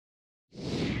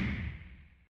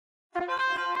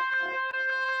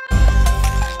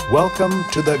Welcome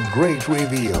to the Great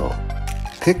Reveal.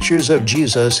 Pictures of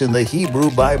Jesus in the Hebrew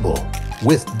Bible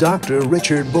with Dr.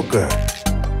 Richard Booker.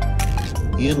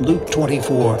 In Luke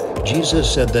 24, Jesus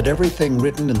said that everything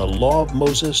written in the law of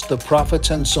Moses, the prophets,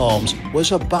 and Psalms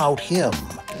was about him.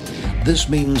 This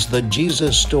means the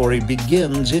Jesus story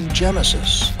begins in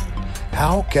Genesis.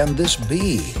 How can this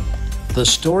be? The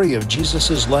story of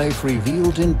Jesus' life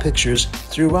revealed in pictures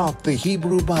throughout the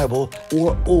Hebrew Bible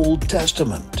or Old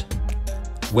Testament.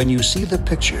 When you see the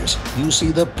pictures, you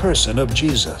see the person of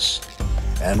Jesus.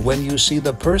 And when you see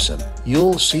the person,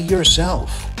 you'll see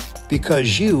yourself,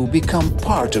 because you become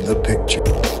part of the picture.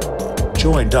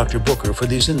 Join Dr. Booker for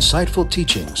these insightful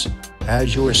teachings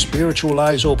as your spiritual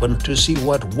eyes open to see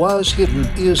what was hidden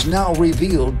is now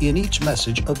revealed in each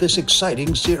message of this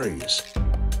exciting series.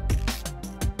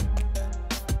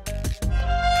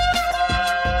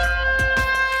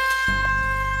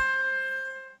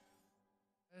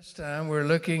 This time we're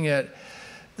looking at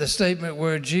the statement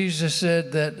where Jesus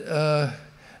said that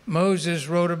Moses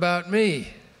wrote about me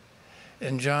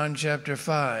in John chapter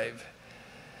 5.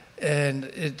 And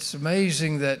it's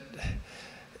amazing that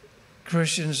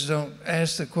Christians don't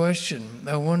ask the question,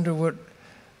 I wonder what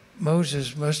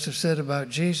Moses must have said about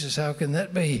Jesus. How can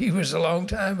that be? He was a long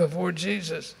time before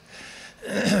Jesus.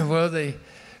 Well, the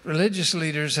religious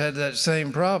leaders had that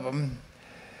same problem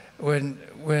when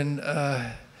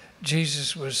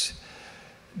Jesus was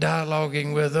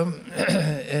dialoguing with them,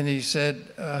 and he said,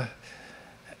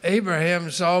 Abraham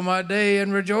saw my day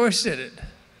and rejoiced in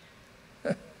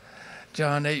it.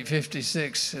 John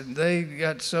 8:56, and they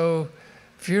got so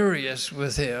furious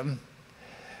with him.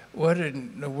 What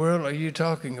in the world are you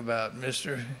talking about,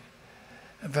 mister?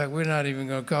 In fact, we're not even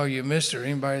going to call you mister,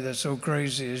 anybody that's so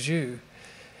crazy as you.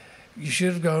 You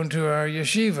should have gone to our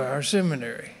yeshiva, our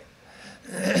seminary.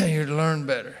 You'd learn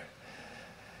better.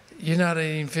 You're not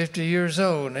even 50 years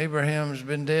old, and Abraham's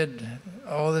been dead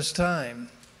all this time.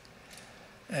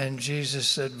 And Jesus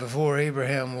said, before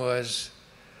Abraham was,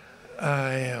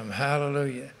 I am.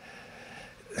 Hallelujah.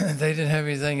 They didn't have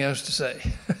anything else to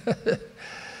say.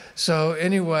 So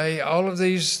anyway, all of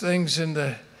these things in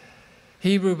the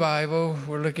Hebrew Bible,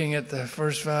 we're looking at the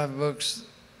first 5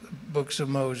 books of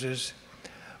Moses,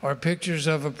 are pictures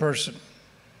of a person.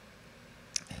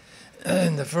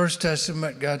 In the First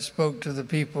Testament, God spoke to the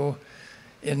people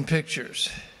in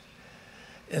pictures.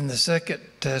 In the Second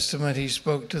Testament, he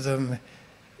spoke to them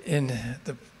in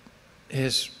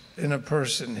a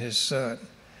person, his son.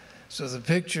 So the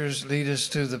pictures lead us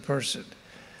to the person.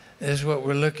 This is what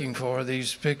we're looking for,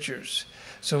 these pictures.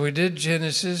 So we did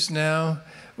Genesis. Now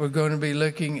we're going to be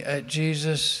looking at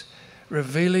Jesus,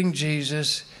 revealing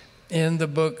Jesus in the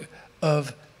book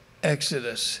of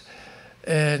Exodus.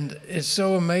 And it's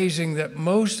so amazing that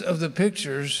most of the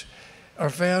pictures are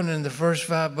found in the first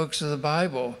 5 books of the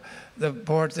Bible, the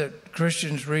part that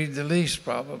Christians read the least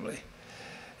probably.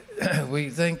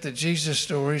 We think the Jesus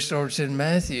story starts in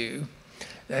Matthew.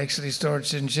 It actually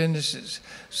starts in Genesis.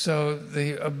 So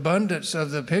the abundance of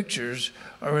the pictures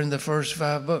are in the first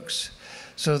 5 books.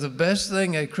 So the best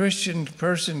thing a Christian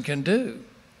person can do,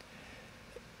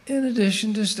 in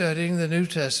addition to studying the New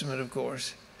Testament, of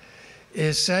course,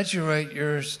 is saturate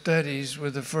your studies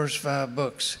with the first 5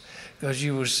 books, because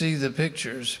you will see the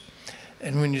pictures.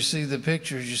 And when you see the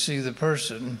pictures, you see the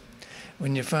person.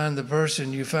 When you find the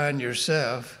person, you find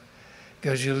yourself,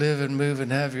 because you live and move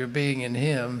and have your being in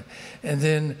him. And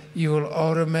then you will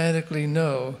automatically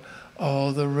know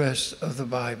all the rest of the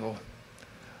Bible.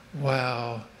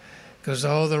 Wow. Because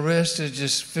all the rest is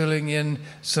just filling in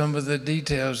some of the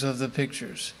details of the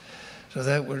pictures. So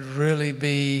that would really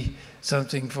be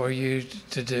something for you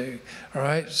to do. All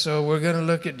right, so we're going to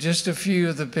look at just a few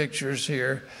of the pictures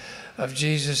here of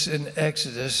Jesus in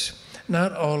Exodus.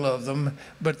 Not all of them,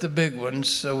 but the big ones,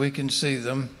 so we can see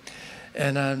them.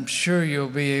 And I'm sure you'll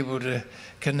be able to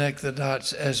connect the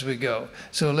dots as we go.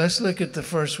 So let's look at the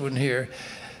first one here.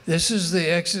 This is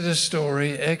the Exodus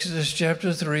story, Exodus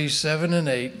chapter 3, 7 and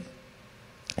 8.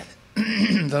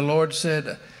 The Lord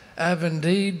said, I've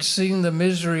indeed seen the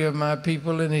misery of my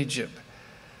people in Egypt.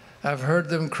 I've heard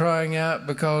them crying out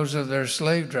because of their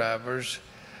slave drivers,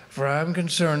 for I'm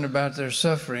concerned about their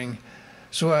suffering,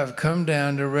 so I've come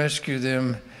down to rescue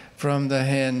them from the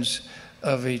hands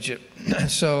of Egypt.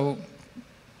 So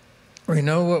we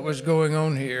know what was going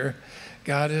on here.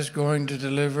 God is going to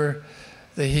deliver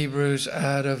the Hebrews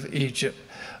out of Egypt.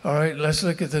 All right, let's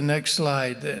look at the next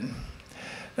slide then.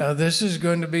 Now this is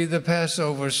going to be the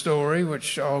Passover story,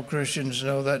 which all Christians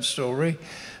know that story.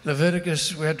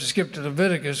 Leviticus, we have to skip to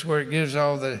Leviticus where it gives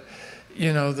all the,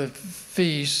 the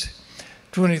feasts.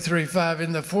 23:5,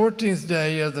 in the 14th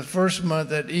day of the first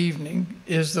month at evening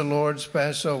is the Lord's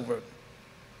Passover.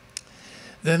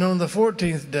 Then on the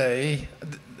 14th day,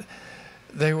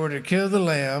 they were to kill the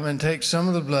lamb and take some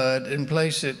of the blood and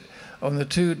place it on the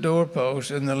 2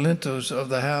 doorposts and the lintels of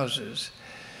the houses.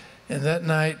 And that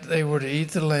night they were to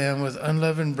eat the lamb with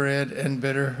unleavened bread and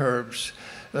bitter herbs.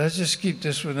 Let's just keep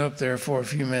this one up there for a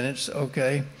few minutes,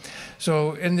 okay?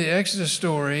 So in the Exodus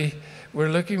story, we're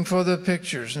looking for the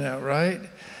pictures now, right?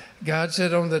 God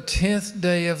said on the 10th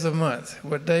day of the month.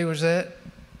 What day was that?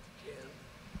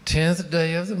 10th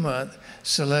day of the month,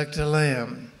 select a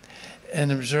lamb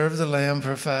and observe the lamb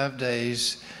for 5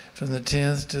 days from the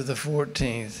 10th to the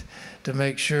 14th to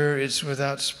make sure it's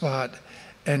without spot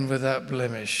and without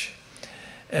blemish.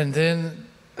 And then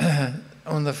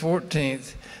on the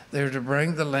 14th, they're to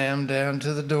bring the lamb down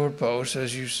to the doorpost,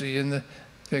 as you see in the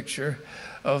picture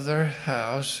of their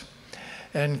house,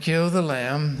 and kill the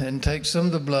lamb and take some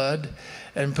of the blood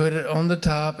and put it on the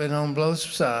top and on both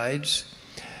sides.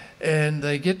 And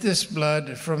they get this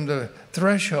blood from the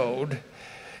threshold.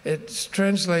 It's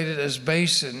translated as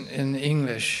basin in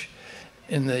English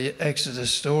in the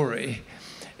Exodus story.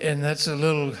 And that's a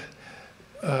little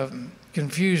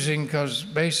confusing because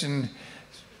basin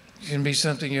can be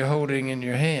something you're holding in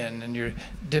your hand and you're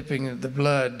dipping the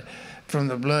blood from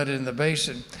the blood in the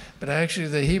basin. But actually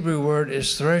the Hebrew word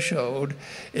is threshold.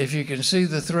 If you can see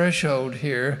the threshold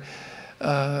here,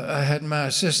 I had my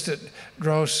assistant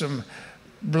draw some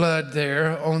blood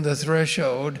there on the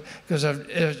threshold, because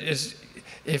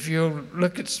if you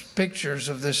look at pictures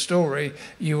of this story,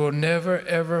 you will never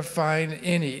ever find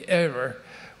any ever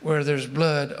where there's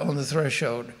blood on the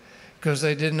threshold, because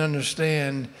they didn't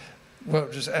understand what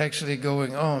was actually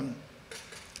going on.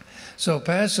 So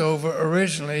Passover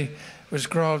originally was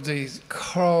called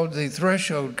the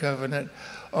threshold covenant,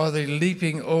 or the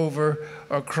leaping over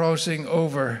or crossing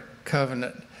over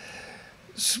covenant,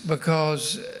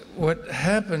 because what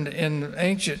happened in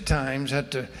ancient times, had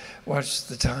to watch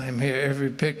the time here, every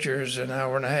picture is an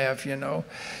hour and a half, you know,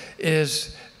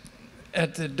 is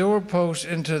at the doorpost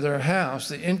into their house,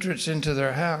 the entrance into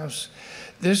their house,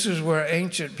 this is where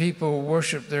ancient people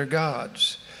worshiped their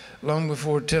gods, long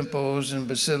before temples and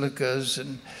basilicas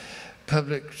and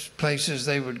public places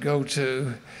they would go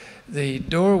to. The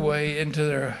doorway into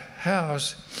their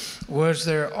house was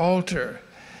their altar.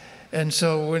 And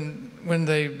so when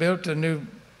they built a new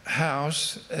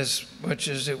house, as much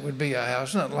as it would be a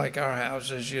house, not like our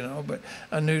houses, you know, but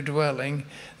a new dwelling,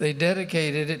 they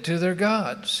dedicated it to their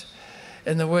gods.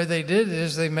 And the way they did it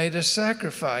is they made a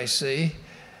sacrifice, see,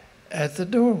 at the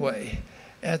doorway,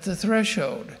 at the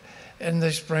threshold. And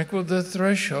they sprinkled the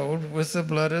threshold with the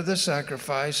blood of the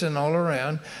sacrifice and all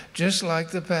around, just like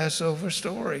the Passover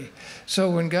story. So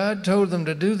when God told them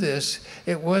to do this,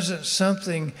 it wasn't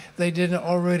something they didn't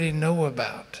already know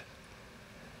about.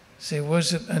 See, it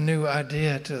wasn't a new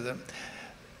idea to them.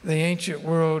 The ancient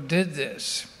world did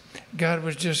this. God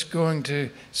was just going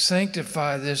to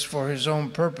sanctify this for his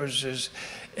own purposes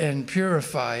and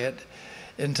purify it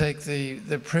and take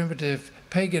the primitive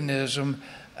paganism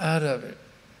out of it.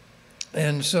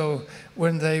 And so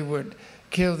when they would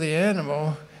kill the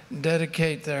animal,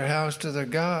 dedicate their house to their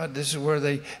God, this is where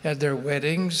they had their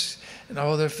weddings and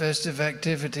all their festive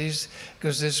activities,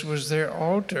 because this was their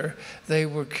altar. They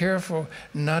were careful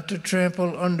not to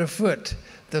trample underfoot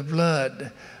the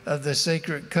blood of the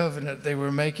sacred covenant they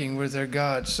were making with their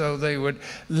God. So they would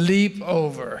leap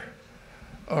over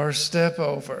or step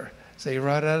over. See,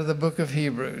 right out of the book of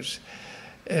Hebrews.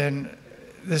 And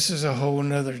this is a whole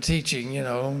nother teaching, you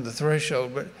know, on the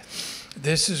threshold, but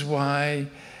this is why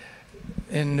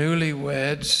in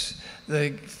newlyweds,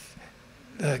 the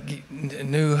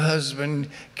new husband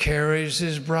carries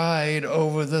his bride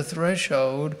over the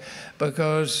threshold,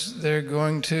 because they're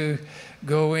going to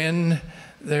go in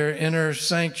their inner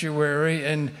sanctuary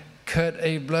and cut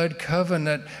a blood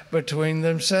covenant between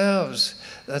themselves.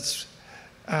 That's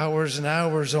hours and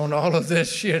hours on all of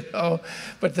this, you know,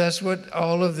 but that's what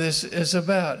all of this is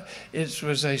about. It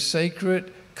was a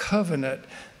sacred covenant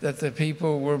that the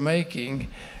people were making,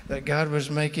 that God was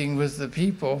making with the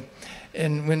people.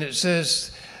 And when it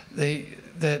says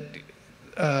that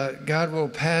God will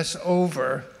pass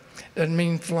over, doesn't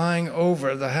mean flying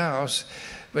over the house,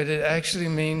 but it actually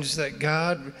means that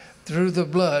God, through the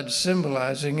blood,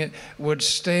 symbolizing it, would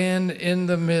stand in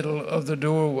the middle of the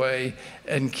doorway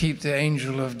and keep the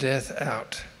angel of death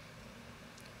out.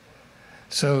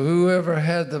 So whoever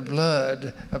had the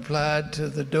blood applied to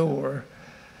the door,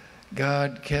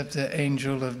 God kept the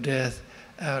angel of death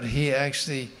out. He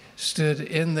actually stood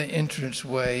in the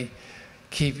entranceway,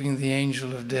 keeping the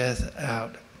angel of death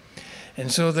out. And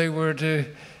so they were to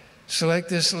Select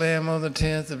this lamb on the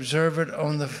 10th, observe it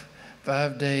on the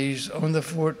 5 days. On the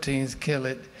 14th, kill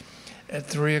it at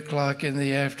 3 o'clock in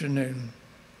the afternoon.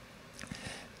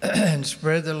 And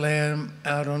spread the lamb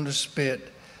out on the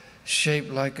spit,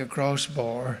 shaped like a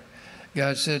crossbar.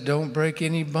 God said, don't break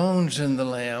any bones in the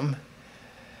lamb,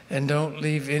 and don't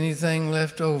leave anything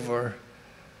left over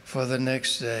for the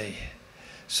next day.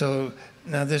 So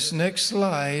now this next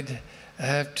slide, I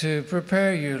have to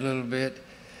prepare you a little bit.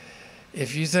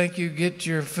 If you think you get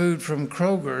your food from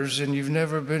Kroger's and you've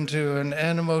never been to an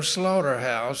animal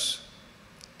slaughterhouse,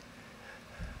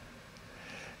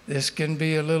 this can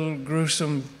be a little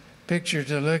gruesome picture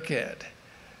to look at.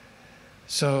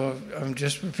 So I'm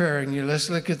just preparing you. Let's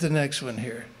look at the next one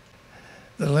here.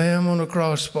 The lamb on a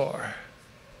crossbar.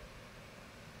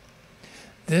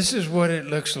 This is what it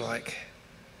looks like.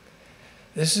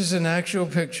 This is an actual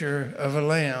picture of a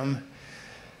lamb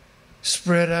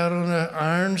spread out on an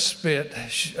iron spit,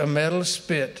 a metal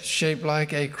spit shaped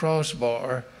like a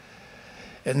crossbar.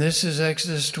 And this is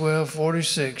Exodus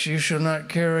 12:46. You shall not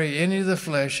carry any of the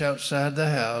flesh outside the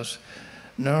house,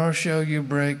 nor shall you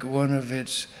break one of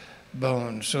its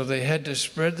bones. So they had to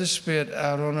spread the spit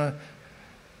out on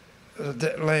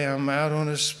that lamb out on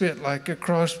a spit like a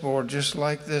crossbar, just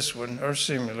like this one or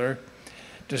similar,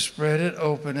 to spread it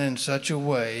open in such a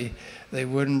way they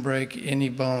wouldn't break any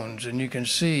bones. And you can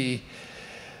see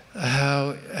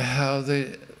how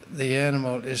the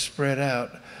animal is spread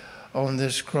out on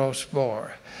this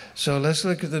crossbar. So let's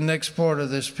look at the next part of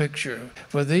this picture.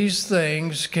 For these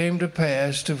things came to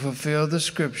pass to fulfill the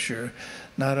scripture,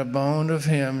 not a bone of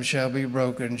him shall be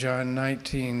broken. John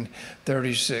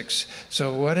 19:36.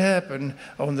 So what happened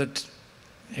on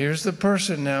here's the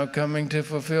person now coming to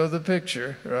fulfill the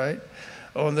picture, right?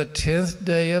 On the 10th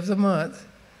day of the month,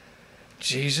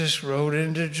 Jesus rode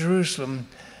into Jerusalem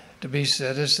to be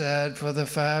set aside for the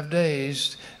 5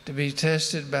 days, to be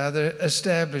tested by the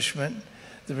establishment.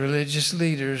 The religious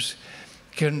leaders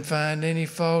couldn't find any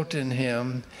fault in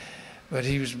him, but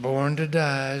he was born to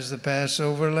die as the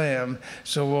Passover lamb.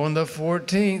 So on the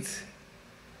 14th,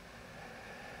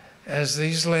 as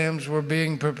these lambs were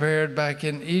being prepared back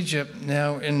in Egypt,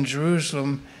 now in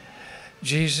Jerusalem,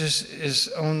 Jesus is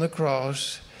on the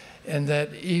cross, and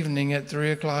that evening at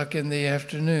 3 o'clock in the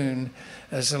afternoon,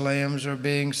 as the lambs are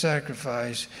being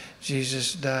sacrificed,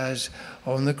 Jesus dies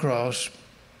on the cross.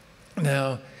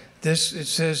 Now, it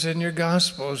says in your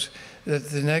Gospels that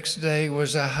the next day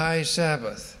was a high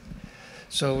Sabbath.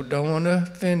 So don't want to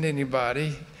offend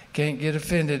anybody. Can't get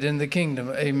offended in the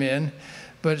kingdom, amen.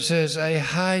 But it says a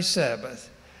high Sabbath.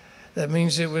 That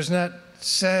means it was not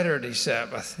Saturday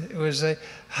Sabbath. It was a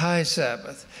high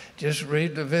Sabbath. Just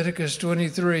read Leviticus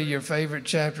 23, your favorite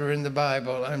chapter in the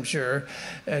Bible, I'm sure,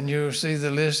 and you'll see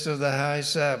the list of the high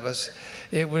Sabbaths.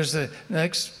 It was the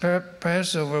next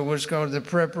Passover was called the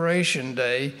preparation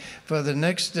day for the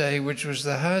next day, which was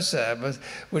the high Sabbath,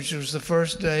 which was the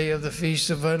first day of the Feast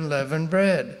of Unleavened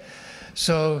Bread.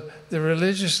 So the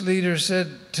religious leader said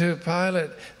to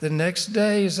Pilate, the next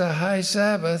day is a high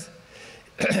Sabbath.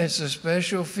 It's a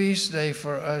special feast day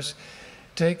for us.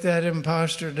 Take that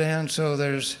impostor down so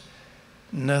there's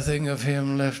nothing of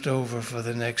him left over for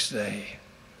the next day.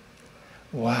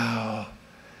 Wow.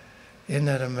 Isn't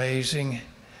that amazing?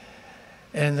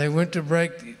 And they went to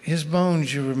break his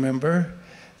bones, you remember.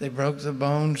 They broke the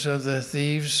bones of the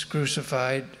thieves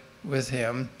crucified with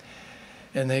him.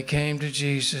 And they came to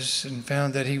Jesus and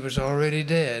found that he was already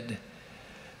dead.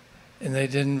 And they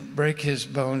didn't break his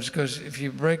bones, because if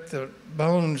you break the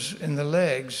bones in the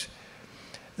legs,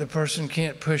 the person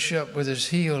can't push up with his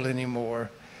heel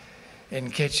anymore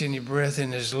and catch any breath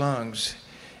in his lungs.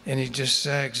 And he just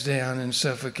sags down and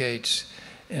suffocates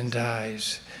and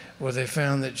dies. Well, they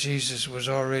found that Jesus was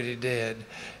already dead.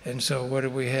 And so what do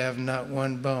we have? Not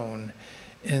one bone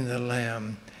in the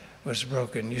lamb was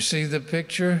broken. You see the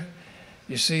picture?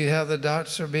 You see how the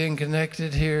dots are being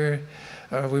connected here?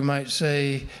 Or we might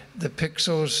say the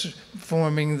pixels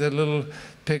forming the little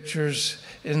pictures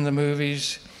in the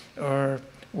movies, or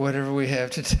whatever we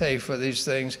have today for these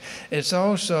things. It's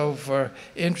also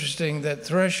interesting that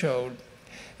threshold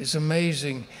is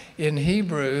amazing. In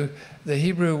Hebrew, the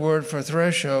Hebrew word for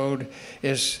threshold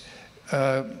is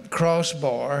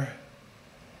crossbar,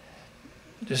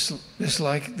 just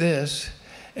like this.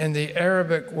 And the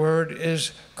Arabic word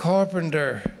is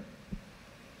carpenter.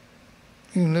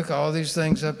 You can look all these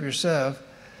things up yourself.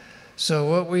 So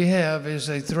what we have is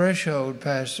a threshold,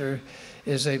 Pastor,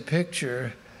 is a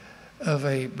picture of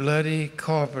a bloody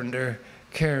carpenter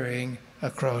carrying a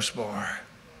crossbar.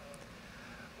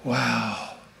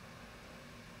 Wow.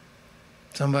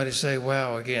 Somebody say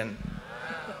wow again.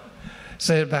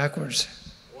 Say it backwards.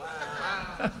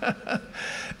 Wow.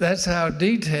 That's how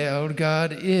detailed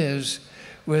God is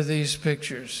with these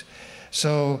pictures.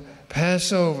 So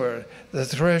Passover, the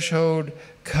threshold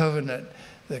covenant,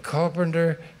 the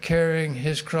carpenter carrying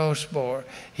his crossbar,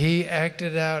 he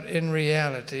acted out in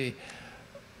reality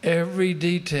every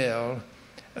detail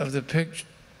of the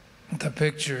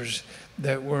pictures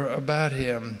that were about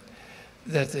him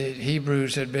that the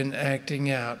Hebrews had been acting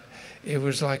out. It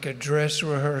was like a dress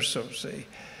rehearsal, see.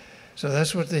 So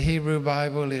that's what the Hebrew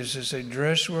Bible is. It's a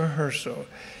dress rehearsal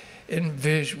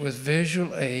with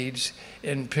visual aids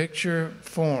in picture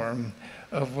form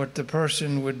of what the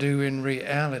person would do in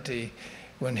reality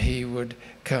when he would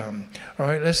come. All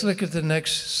right, let's look at the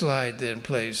next slide then,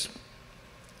 please.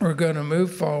 We're going to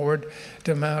move forward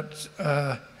to Mount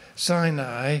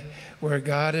Sinai, where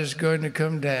God is going to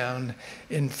come down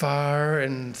in fire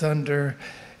and thunder,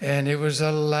 and it was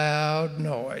a loud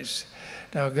noise.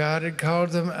 Now, God had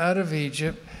called them out of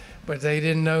Egypt, but they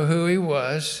didn't know who he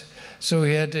was, so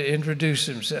he had to introduce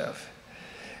himself.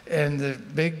 And the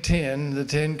Big Ten, the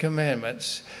Ten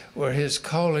Commandments, were his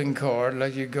calling card.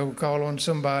 Like you go call on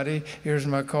somebody, here's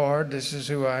my card, this is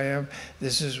who I am,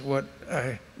 this is what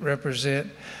I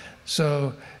represent.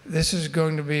 So this is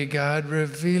going to be God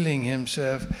revealing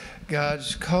himself,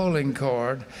 God's calling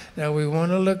card. Now we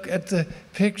want to look at the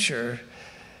picture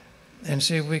and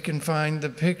see if we can find the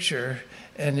picture.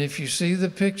 And if you see the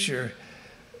picture,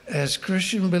 as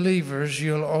Christian believers,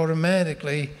 you'll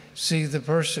automatically see the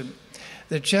person.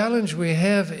 The challenge we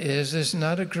have is, it's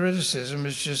not a criticism,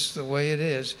 it's just the way it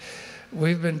is.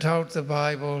 We've been taught the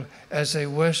Bible as a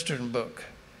Western book,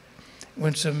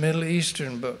 when it's a Middle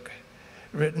Eastern book,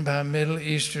 written by Middle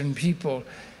Eastern people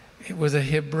with a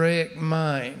Hebraic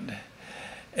mind.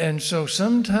 And so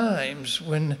sometimes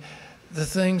when the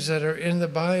things that are in the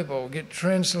Bible get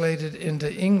translated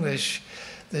into English,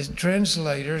 the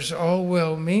translators, all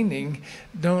well-meaning,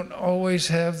 don't always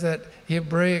have that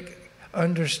Hebraic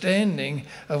understanding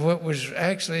of what was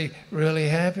actually really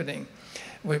happening.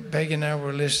 Peggy and I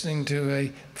were listening to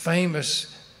a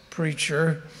famous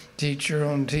teacher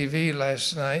on TV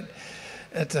last night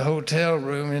at the hotel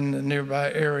room in the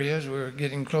nearby areas. We were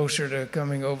getting closer to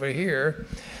coming over here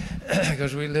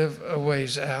because we live a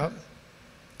ways out.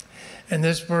 And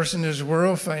this person is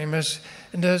world famous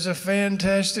and does a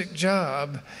fantastic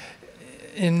job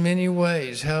in many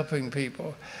ways helping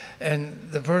people. And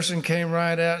the person came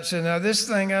right out and said, now this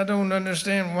thing, I don't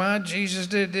understand why Jesus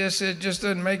did this. It just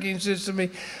doesn't make any sense to me.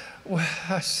 Well,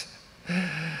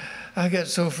 I got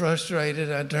so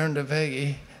frustrated, I turned to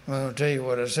Peggy. I'm going to tell you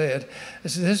what I said. I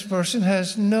said, this person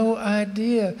has no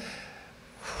idea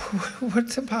what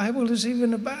the Bible is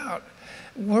even about.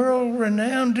 World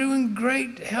renowned, doing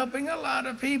great, helping a lot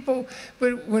of people.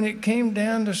 But when it came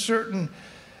down to certain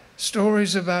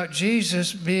stories about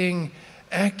Jesus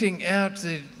acting out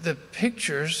the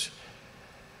pictures,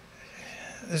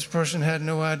 this person had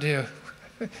no idea.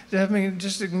 I mean,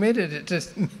 just admitted it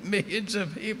to millions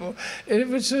of people.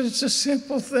 It's a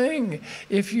simple thing.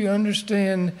 If you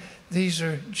understand, these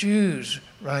are Jews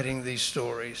writing these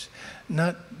stories,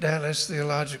 not Dallas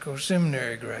Theological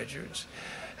Seminary graduates.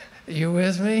 Are you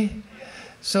with me?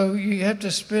 So you have to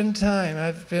spend time.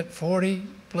 I've spent 40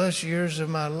 plus years of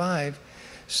my life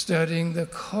studying the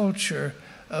culture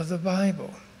of the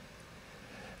Bible.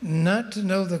 Not to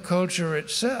know the culture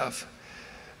itself,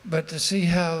 but to see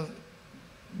how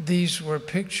these were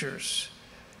pictures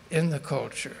in the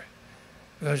culture.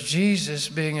 Because Jesus,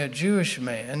 being a Jewish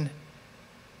man,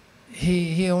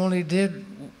 he only did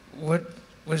what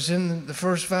was in the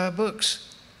first 5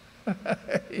 books.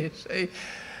 You see?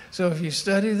 So if you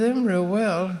study them real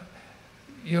well,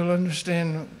 you'll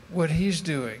understand what he's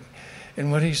doing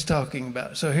and what he's talking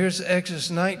about. So here's Exodus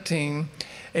 19,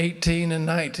 18 and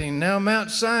 19. Now Mount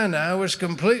Sinai was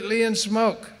completely in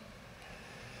smoke,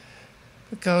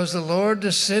 because the Lord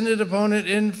descended upon it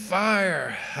in fire.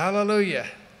 Hallelujah.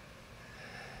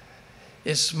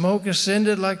 Its smoke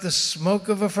ascended like the smoke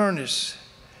of a furnace,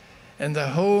 and the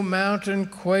whole mountain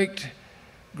quaked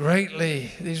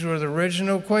greatly. These were the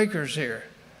original Quakers here.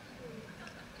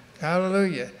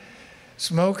 Hallelujah.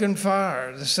 Smoke and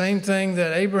fire, the same thing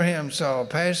that Abraham saw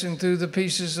passing through the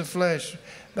pieces of flesh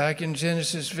back in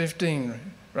Genesis 15,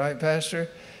 right, Pastor?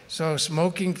 So a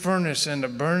smoking furnace and a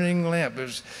burning lamp.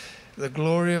 The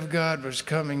glory of God was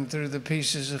coming through the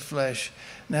pieces of flesh.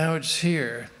 Now it's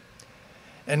here.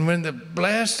 And when the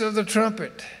blast of the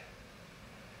trumpet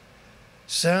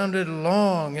sounded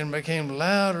long and became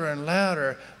louder and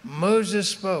louder, Moses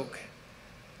spoke,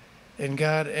 and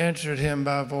God answered him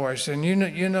by voice. And you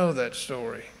know that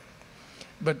story.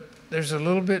 But there's a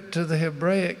little bit to the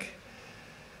Hebraic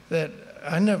that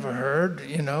I never heard,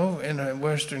 in a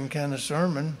Western kind of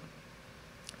sermon.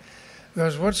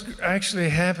 Because what's actually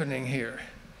happening here?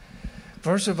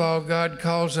 First of all, God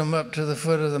calls them up to the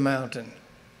foot of the mountain.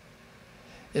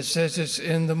 It says it's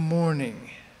in the morning.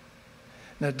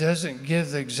 Now, it doesn't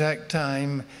give the exact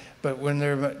time, but when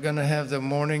they're going to have the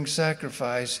morning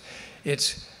sacrifice,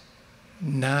 it's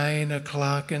 9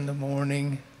 o'clock in the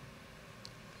morning.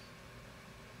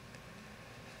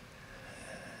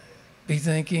 Be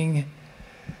thinking,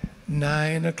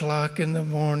 9 o'clock in the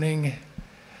morning.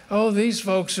 Oh, these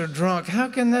folks are drunk. How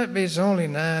can that be? It's only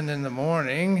 9 in the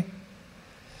morning.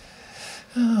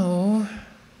 Oh,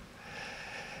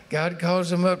 God calls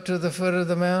them up to the foot of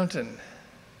the mountain.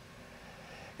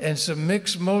 And some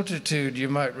mixed multitude, you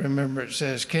might remember it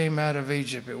says, came out of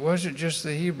Egypt. It wasn't just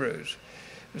the Hebrews.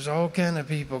 It was all kind of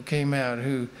people came out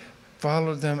who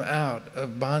followed them out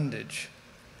of bondage,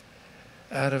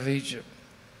 out of Egypt.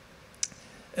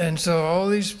 And so all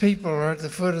these people are at the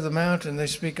foot of the mountain. They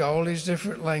speak all these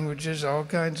different languages, all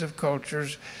kinds of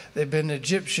cultures. They've been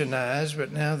Egyptianized,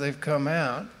 but now they've come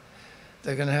out.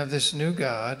 They're going to have this new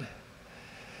God.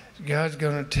 God's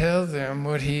going to tell them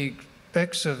what he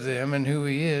expects of them and who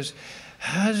he is.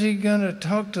 How's he going to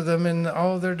talk to them in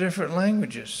all their different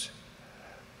languages?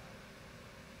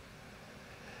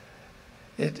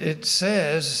 It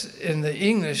says in the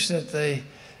English that they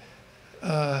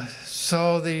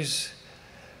saw the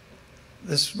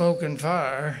smoke and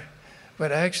fire,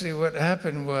 but actually what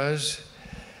happened was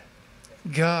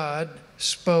God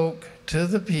spoke to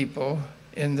the people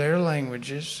in their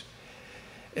languages,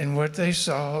 and what they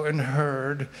saw and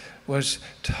heard was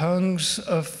tongues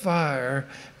of fire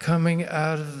coming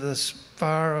out of the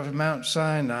fire of Mount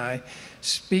Sinai,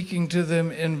 speaking to them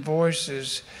in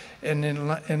voices and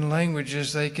in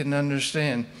languages they can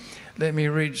understand. Let me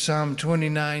read Psalm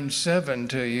 29:7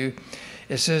 to you.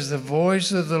 It says, "The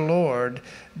voice of the Lord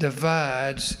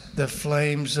divides the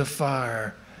flames of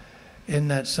fire." Isn't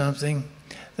that something?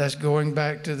 That's going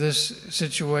back to this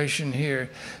situation here.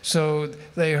 So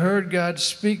they heard God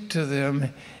speak to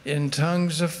them in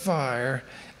tongues of fire,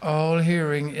 all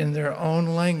hearing in their own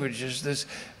languages, this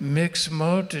mixed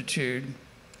multitude.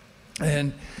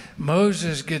 And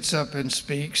Moses gets up and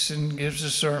speaks and gives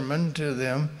a sermon to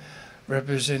them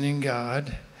representing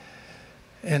God.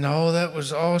 And all that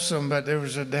was awesome, but there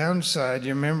was a downside.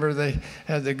 You remember they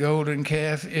had the golden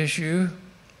calf issue?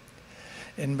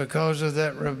 And because of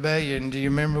that rebellion, do you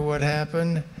remember what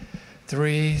happened?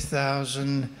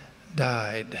 3,000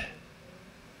 died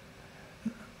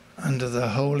under the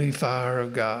holy fire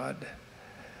of God.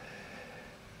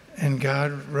 And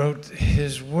God wrote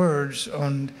his words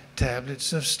on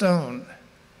tablets of stone.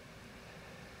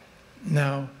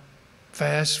 Now,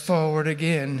 fast forward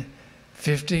again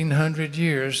 1,500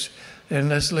 years, and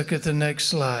let's look at the next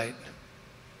slide.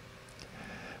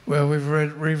 Well, we've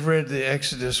read the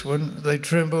Exodus one. They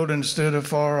trembled and stood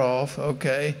afar off,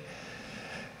 okay.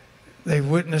 They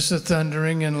witnessed the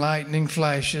thundering and lightning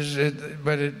flashes,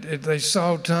 but they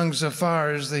saw tongues of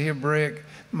fire as the Hebraic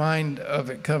mind of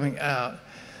it coming out.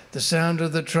 The sound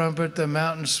of the trumpet, the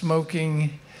mountain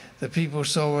smoking, the people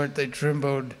saw it, they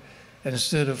trembled and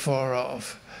stood afar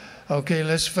off. Okay,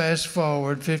 let's fast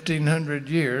forward 1,500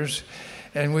 years,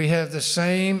 and we have the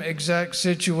same exact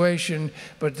situation,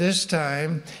 but this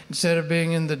time, instead of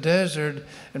being in the desert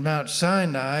at Mount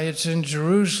Sinai, it's in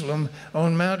Jerusalem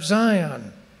on Mount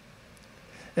Zion.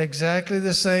 Exactly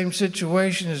the same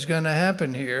situation is going to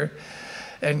happen here,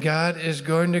 and God is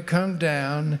going to come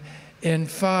down in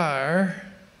fire.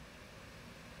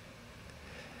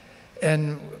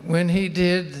 And when he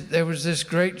did, there was this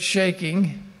great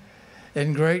shaking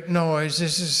and great noise.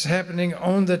 This is happening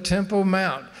on the Temple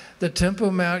Mount. The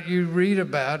Temple Mount you read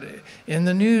about in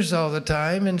the news all the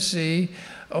time and see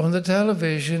on the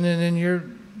television and in your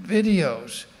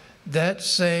videos. That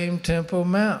same Temple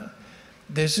Mount.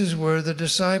 This is where the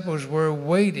disciples were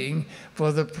waiting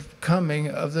for the coming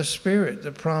of the Spirit,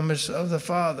 the promise of the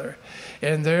Father.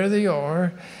 And there they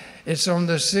are. It's on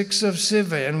the 6th of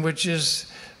Sivan, which is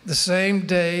the same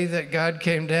day that God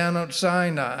came down on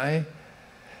Sinai.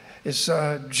 It's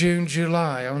June,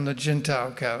 July on the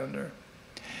Gentile calendar.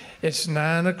 It's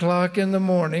 9 o'clock in the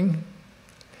morning.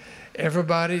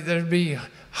 Everybody, there'd be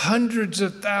hundreds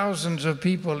of thousands of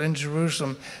people in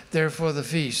Jerusalem there for the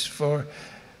feast, for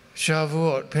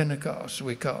Shavuot, Pentecost,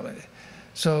 we call it.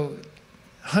 So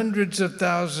hundreds of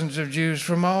thousands of Jews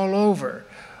from all over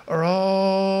are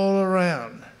all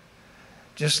around,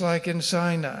 just like in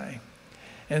Sinai.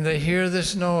 And they hear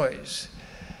this noise.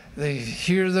 They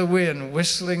hear the wind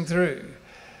whistling through.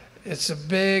 It's a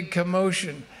big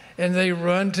commotion. And they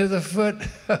run to the foot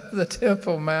of the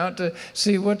Temple Mount to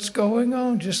see what's going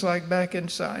on, just like back in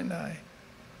Sinai.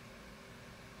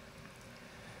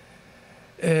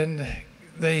 And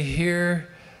they hear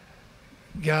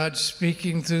God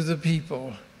speaking through the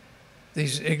people,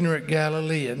 these ignorant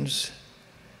Galileans,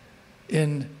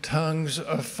 in tongues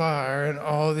of fire and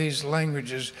all these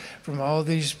languages from all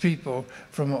these people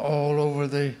from all over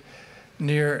the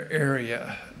near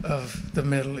area of the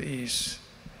Middle East.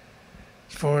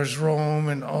 As far as Rome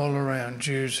and all around,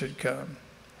 Jews had come.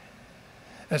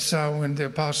 That's how when the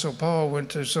Apostle Paul went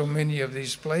to so many of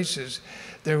these places,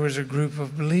 there was a group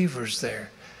of believers there.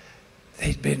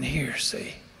 They'd been here,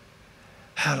 see.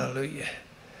 Hallelujah.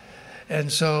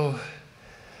 And so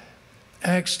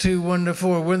Acts 2,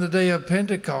 1-4, when the day of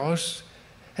Pentecost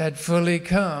had fully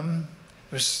come,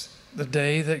 was the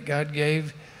day that God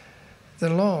gave the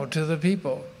law to the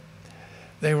people.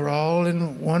 They were all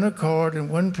in one accord in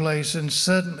one place, and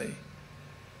suddenly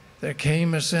there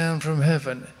came a sound from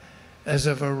heaven as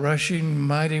of a rushing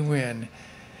mighty wind,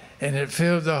 and it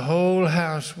filled the whole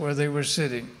house where they were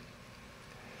sitting.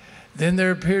 Then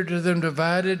there appeared to them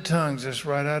divided tongues, that's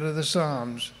right out of the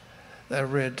Psalms that I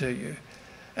read to you,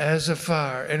 as a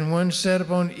fire, and one sat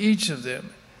upon each of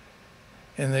them.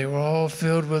 And they were all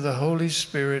filled with the Holy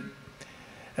Spirit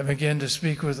and began to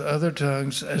speak with other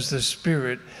tongues as the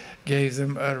Spirit gave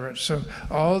them utterance. So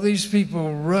all these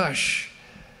people rush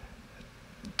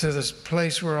to this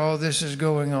place where all this is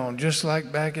going on, just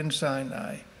like back in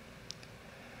Sinai.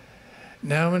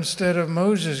 Now instead of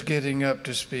Moses getting up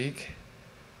to speak,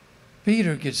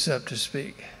 Peter gets up to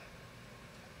speak.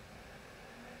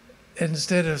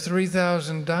 Instead of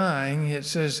 3,000 dying, it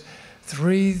says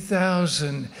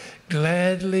 3,000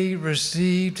 gladly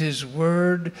received his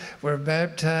word, were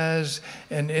baptized,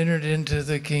 and entered into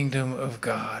the kingdom of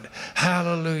God.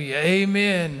 Hallelujah.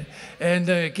 Amen. And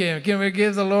can we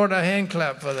give the Lord a hand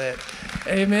clap for that?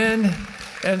 Amen.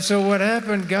 And so what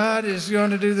happened, God is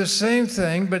going to do the same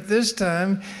thing, but this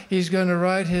time he's going to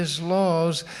write his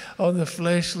laws on the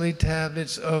fleshly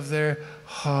tablets of their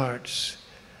hearts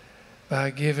by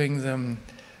giving them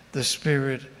the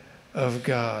Spirit of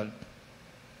God.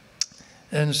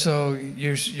 And so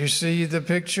you see the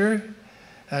picture,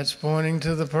 that's pointing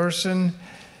to the person.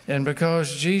 And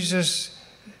because Jesus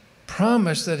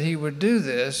promised that he would do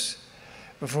this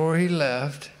before he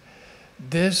left,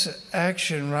 this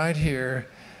action right here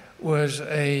was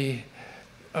a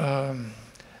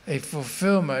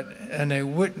fulfillment and a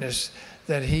witness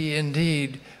that he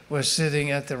indeed was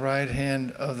sitting at the right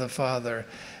hand of the Father.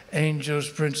 Angels,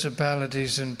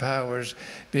 principalities, and powers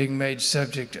being made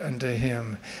subject unto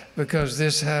him, because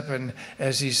this happened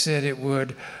as he said it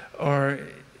would, or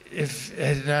if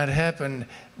it had not happened,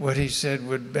 what he said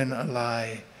would have been a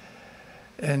lie.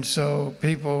 And so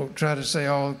people try to say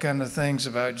all kind of things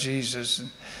about Jesus.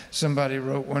 And somebody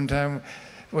wrote one time,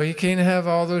 well, you can't have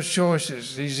all those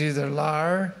choices. He's either a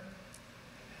liar,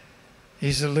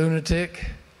 he's a lunatic,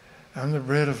 I'm the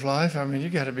bread of life. I mean, you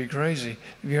got to be crazy.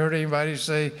 Have you heard anybody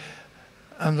say,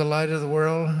 I'm the light of the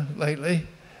world lately?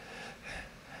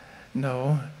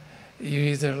 No. You're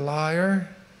either a liar,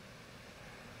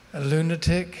 a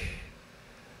lunatic,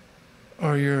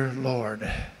 or you're Lord.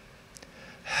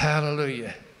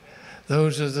 Hallelujah.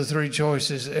 Those are the three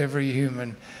choices every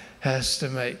human has to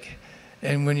make.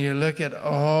 And when you look at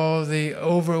all the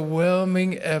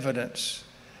overwhelming evidence,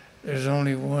 there's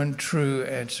only one true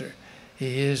answer.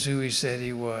 He is who he said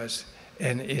he was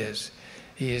and is.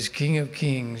 He is King of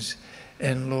Kings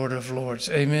and Lord of Lords.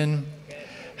 Amen.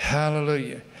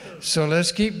 Hallelujah. So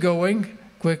let's keep going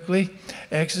quickly.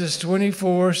 Exodus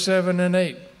 24, 7 and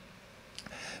 8.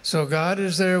 So God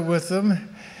is there with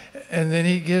them, and then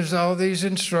he gives all these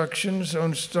instructions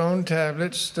on stone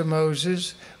tablets to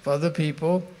Moses for the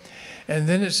people. And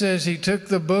then it says he took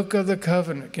the book of the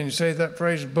covenant. Can you say that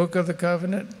phrase, book of the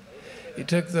covenant? He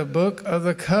took the book of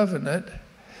the covenant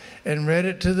and read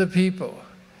it to the people.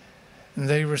 And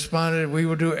they responded, we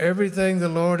will do everything the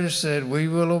Lord has said, we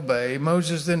will obey.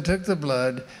 Moses then took the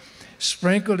blood,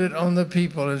 sprinkled it on the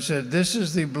people, and said, this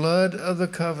is the blood of the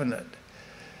covenant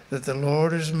that the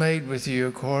Lord has made with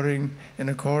you in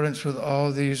accordance with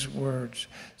all these words.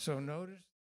 So notice.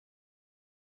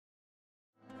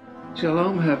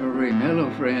 Shalom, Havarим.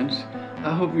 Hello, friends.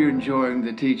 I hope you're enjoying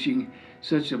the teaching.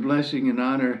 Such a blessing and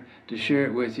honor to share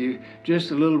it with you.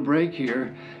 Just a little break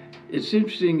here. It's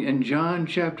interesting, in John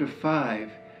chapter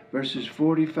 5, verses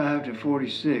 45 to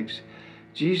 46,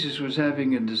 Jesus was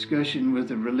having a discussion with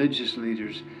the religious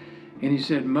leaders, and he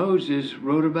said, Moses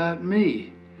wrote about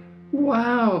me.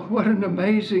 Wow, what an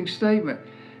amazing statement.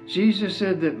 Jesus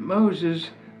said that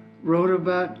Moses wrote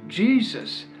about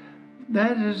Jesus.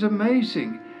 That is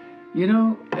amazing. You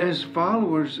know, as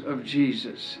followers of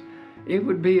Jesus, it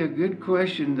would be a good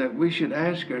question that we should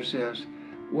ask ourselves,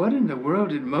 what in the world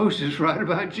did Moses write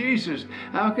about Jesus?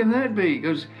 How can that be?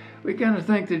 Because we kind of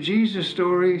think the Jesus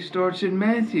story starts in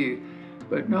Matthew,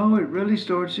 but no, it really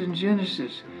starts in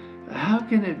Genesis. How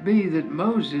can it be that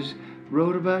Moses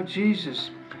wrote about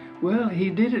Jesus? Well, he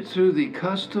did it through the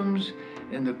customs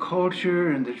and the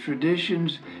culture and the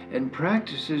traditions and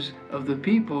practices of the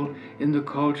people in the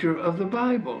culture of the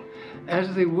Bible.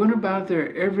 As they went about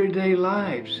their everyday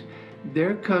lives,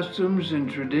 their customs and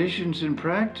traditions and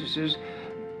practices,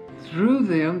 through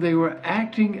them they were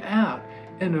acting out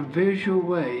in a visual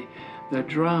way the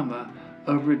drama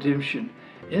of redemption.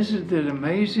 Isn't it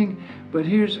amazing? But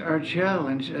here's our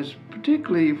challenge, as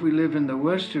particularly if we live in the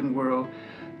Western world,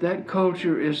 that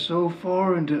culture is so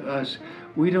foreign to us.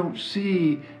 We don't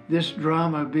see this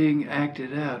drama being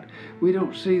acted out. We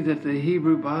don't see that the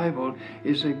Hebrew Bible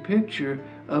is a picture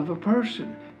of a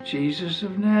person, Jesus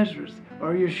of Nazareth,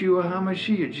 or Yeshua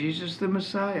HaMashiach, Jesus the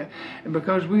Messiah. And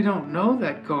because we don't know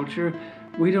that culture,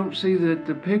 we don't see that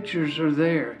the pictures are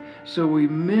there. So we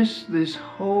miss this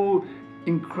whole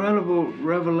incredible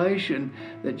revelation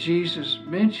that Jesus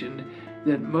mentioned,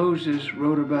 that Moses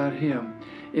wrote about him.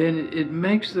 And it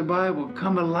makes the Bible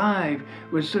come alive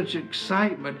with such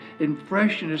excitement and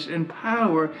freshness and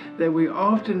power that we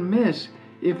often miss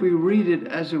if we read it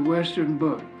as a Western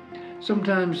book.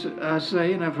 Sometimes I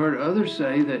say, and I've heard others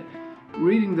say, that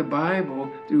reading the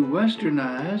Bible through Western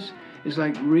eyes is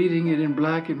like reading it in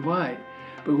black and white.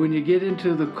 But when you get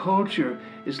into the culture,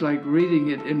 it's like reading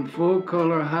it in full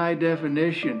color, high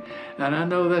definition. And I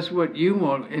know that's what you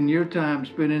want in your time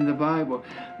spent in the Bible.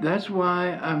 That's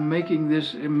why I'm making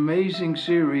this amazing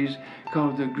series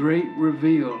called The Great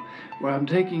Reveal, where I'm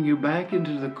taking you back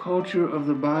into the culture of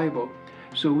the Bible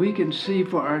so we can see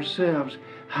for ourselves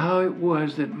how it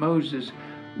was that Moses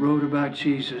wrote about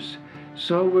Jesus.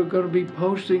 So we're going to be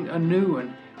posting a new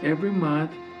one every month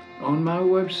on my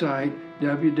website,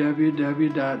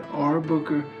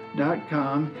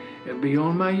 www.rbooker.com. It'll be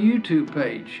on my YouTube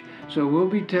page. So we'll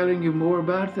be telling you more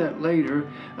about that later.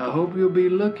 I hope you'll be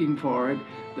looking for it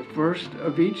the first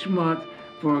of each month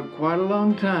for quite a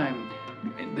long time.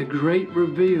 The Great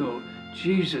Reveal,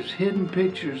 Jesus, hidden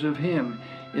pictures of him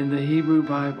in the Hebrew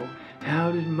Bible.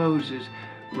 How did Moses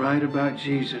write about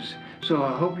Jesus? So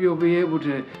I hope you'll be able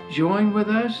to join with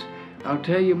us. I'll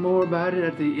tell you more about it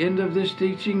at the end of this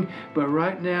teaching, but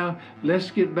right now,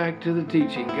 let's get back to the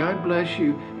teaching. God bless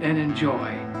you and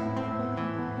enjoy.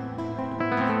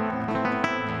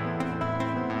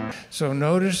 So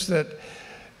notice that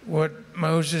what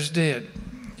Moses did,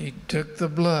 he took the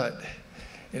blood.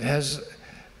 He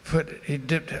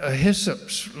dipped a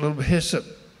little hyssop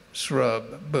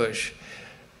shrub bush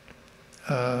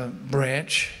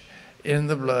branch in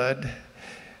the blood,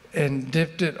 and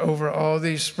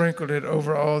sprinkled it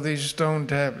over all these stone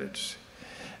tablets.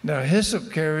 Now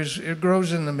hyssop it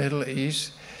grows in the Middle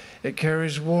East. It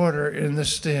carries water in the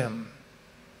stem.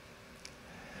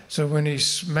 So when he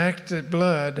smacked the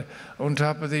blood on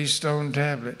top of these stone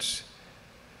tablets,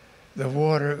 the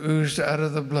water oozed out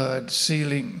of the blood,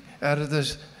 out of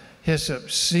the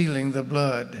hyssop, sealing the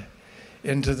blood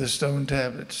into the stone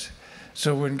tablets.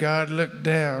 So when God looked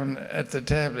down at the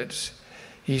tablets,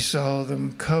 he saw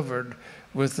them covered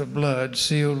with the blood,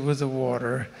 sealed with the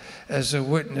water, as a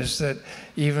witness that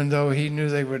even though he knew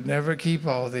they would never keep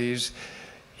all these,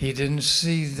 he didn't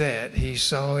see that. He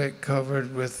saw it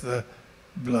covered with the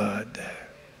blood.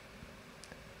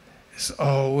 It's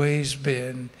always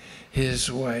been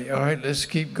his way. All right, let's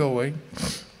keep going.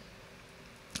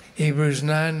 Hebrews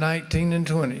 9:19 and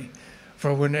 20.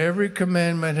 For when every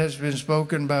commandment has been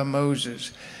spoken by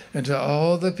Moses, and to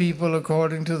all the people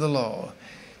according to the law,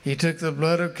 he took the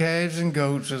blood of calves and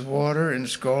goats with water and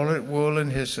scarlet wool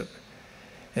and hyssop,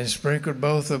 and sprinkled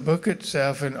both the book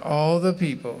itself and all the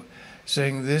people,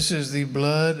 saying, This is the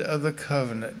blood of the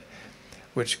covenant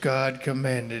which God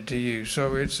commanded to you.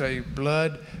 So it's a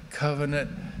blood covenant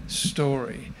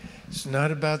story. It's not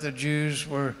about the Jews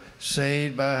were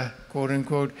saved by, quote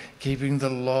unquote, keeping the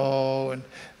law, and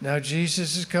now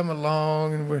Jesus has come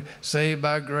along and we're saved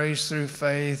by grace through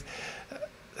faith.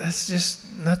 That's just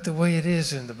not the way it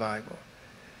is in the Bible.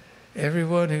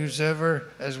 Everyone who's ever,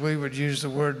 as we would use the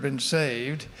word, been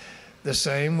saved, the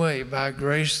same way, by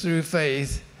grace through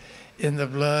faith in the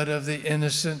blood of the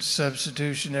innocent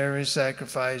substitutionary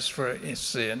sacrifice for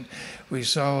sin. We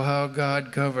saw how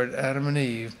God covered Adam and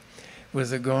Eve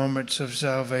with the garments of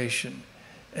salvation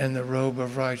and the robe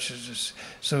of righteousness.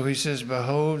 So he says,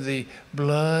 behold, the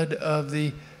blood of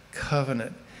the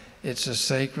covenant. It's a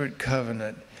sacred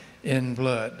covenant in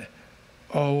blood,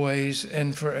 always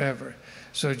and forever.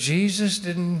 So Jesus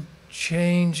didn't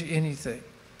change anything.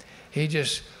 He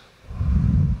just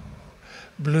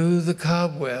blew the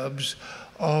cobwebs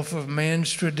off of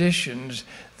man's traditions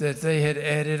that they had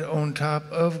added on top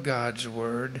of God's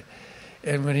word.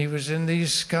 And when he was in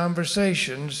these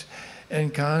conversations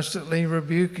and constantly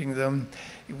rebuking them,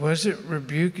 he wasn't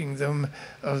rebuking them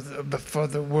for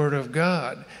the word of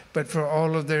God, but for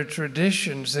all of their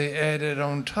traditions they added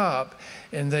on top,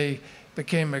 and they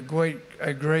became a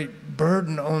great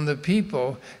burden on the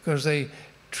people because they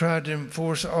tried to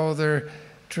enforce all their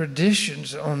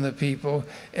traditions on the people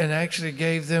and actually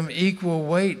gave them equal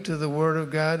weight to the Word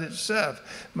of God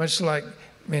itself, much like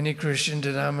many Christian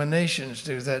denominations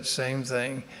do that same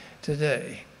thing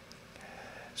today.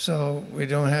 So we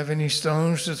don't have any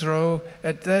stones to throw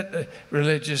at that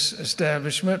religious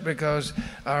establishment because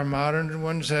our modern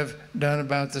ones have done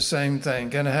about the same thing.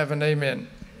 Can I have an amen?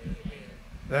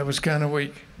 That was kind of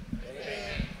weak.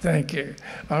 Amen. Thank you.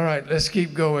 All right, let's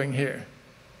keep going here.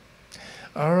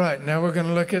 All right, now we're going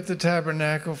to look at the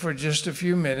tabernacle for just a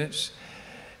few minutes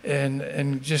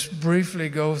and just briefly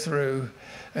go through.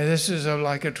 And this is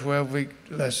like a 12-week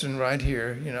lesson right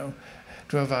here,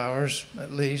 12 hours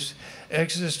at least.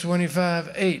 Exodus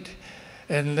 25:8.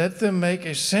 And let them make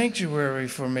a sanctuary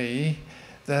for me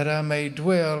that I may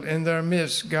dwell in their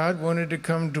midst. God wanted to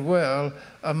come dwell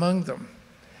among them.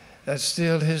 That's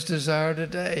still his desire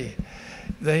today.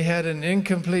 They had an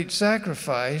incomplete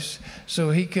sacrifice,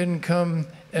 so he couldn't come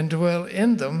and dwell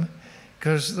in them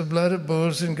because the blood of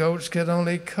bulls and goats can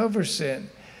only cover sin.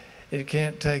 It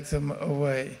can't take them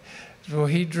away. So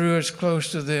he drew as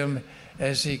close to them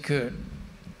as he could.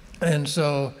 And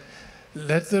so,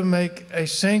 let them make a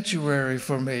sanctuary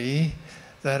for me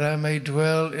that I may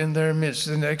dwell in their midst.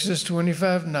 In Exodus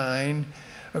 25:9,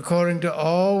 according to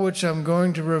all which I'm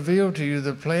going to reveal to you,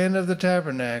 the plan of the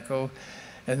tabernacle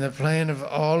and the plan of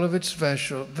all of its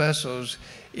vessels,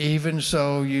 even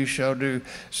so you shall do.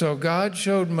 So God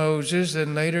showed Moses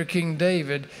and later King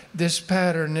David this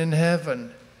pattern in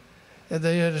heaven. And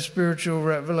they had a spiritual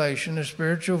revelation, a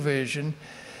spiritual vision,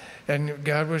 and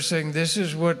God was saying, this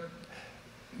is what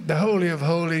the Holy of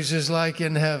Holies is like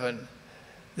in heaven.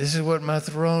 This is what my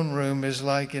throne room is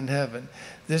like in heaven.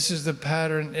 This is the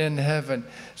pattern in heaven.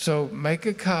 So make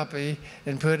a copy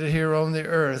and put it here on the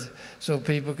earth so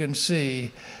people can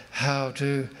see how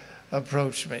to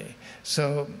approach me.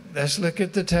 So let's look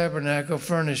at the tabernacle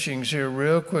furnishings here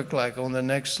real quick, like on the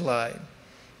next slide.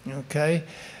 Okay?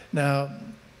 Now,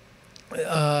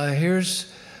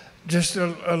 here's just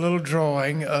a little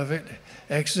drawing of it.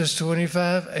 Exodus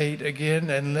 25:8 again,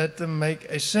 and let them make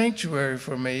a sanctuary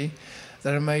for me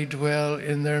that I may dwell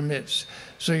in their midst.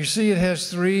 So you see it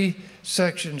has three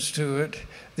sections to it: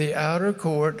 the outer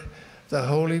court, the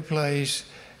holy place,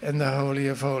 and the Holy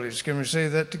of Holies. Can we say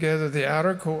that together? The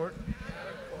outer court,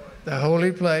 the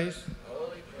holy place,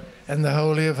 and the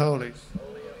Holy of Holies.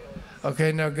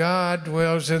 Okay, now God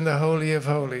dwells in the Holy of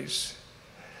Holies.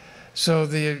 So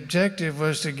the objective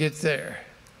was to get there.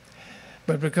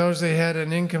 But because they had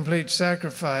an incomplete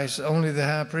sacrifice, only the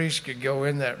high priest could go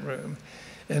in that room,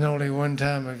 and only one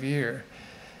time of year.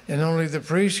 And only the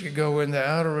priest could go in the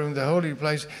outer room, the holy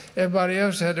place. Everybody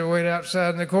else had to wait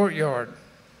outside in the courtyard.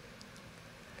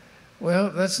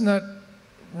 Well, that's not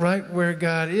right where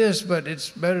God is, but it's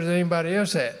better than anybody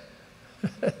else had.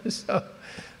 So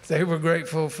they were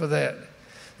grateful for that.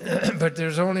 But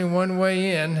there's only one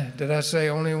way in. Did I say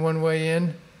only one way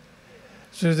in?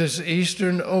 Through this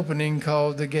eastern opening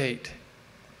called the gate.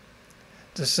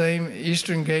 The same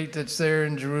eastern gate that's there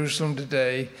in Jerusalem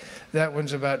today. That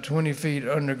one's about 20 feet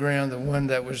underground, the one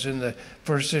that was in the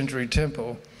first century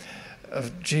temple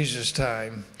of Jesus'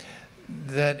 time.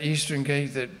 That eastern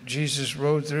gate that Jesus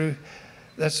rode through,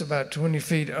 that's about 20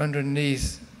 feet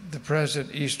underneath the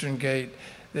present eastern gate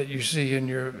that you see in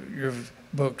your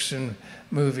books and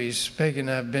movies. Peggy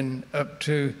and I have been up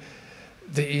to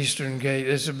the eastern gate.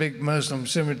 There's a big Muslim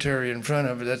cemetery in front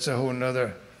of it. That's a whole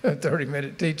nother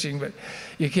 30-minute teaching, but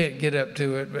you can't get up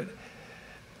to it. But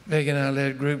Peggy and I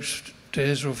led groups to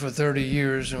Israel for 30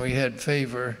 years, and we had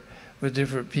favor with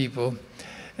different people.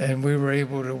 And we were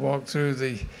able to walk through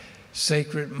the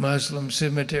sacred Muslim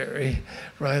cemetery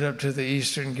right up to the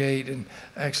eastern gate and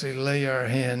actually lay our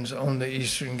hands on the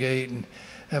eastern gate and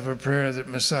have a prayer that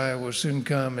Messiah will soon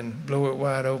come and blow it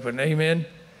wide open. Amen?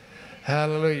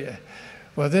 Hallelujah.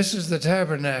 Well, this is the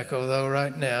tabernacle, though,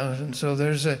 right now. And so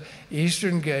there's an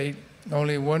eastern gate,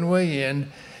 only one way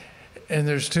in. And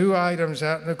there's two items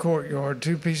out in the courtyard,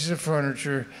 two pieces of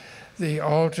furniture, the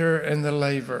altar and the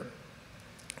laver.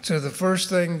 So the first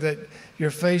thing that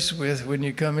you're faced with when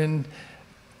you come in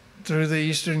through the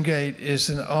eastern gate is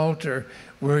an altar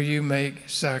where you make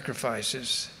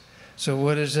sacrifices. So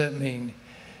what does that mean?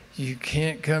 You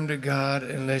can't come to God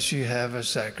unless you have a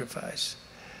sacrifice.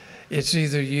 It's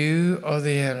either you or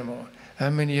the animal. How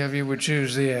many of you would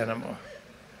choose the animal?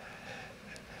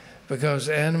 Because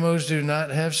animals do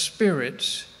not have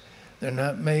spirits. They're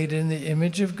not made in the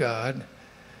image of God.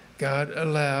 God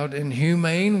allowed in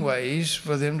humane ways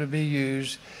for them to be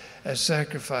used as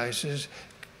sacrifices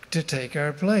to take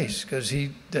our place, because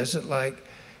he doesn't like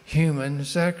human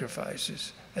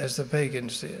sacrifices as the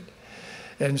pagans did.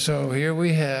 And so here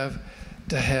we have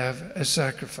to have a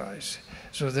sacrifice.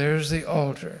 So there's the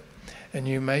altar. And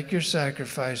you make your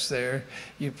sacrifice there.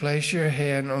 You place your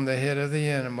hand on the head of the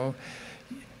animal,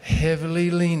 heavily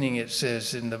leaning, it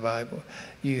says in the Bible.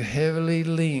 You heavily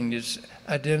lean. It's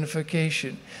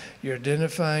identification. You're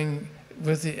identifying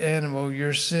with the animal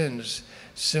your sins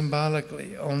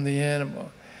symbolically on the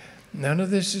animal. None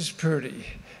of this is pretty.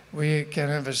 We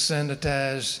kind of a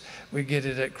sanitized, we get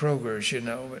it at Kroger's, you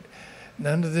know, but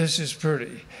none of this is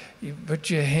pretty. You put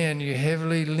your hand, you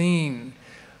heavily lean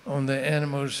on the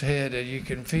animal's head, and you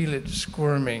can feel it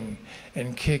squirming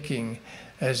and kicking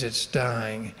as it's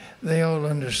dying. They all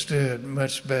understood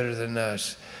much better than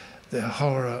us the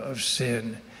horror of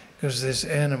sin, because this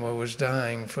animal was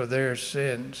dying for their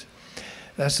sins.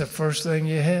 That's the first thing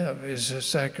you have, is a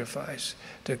sacrifice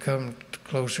to come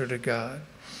closer to God.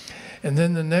 And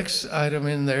then the next item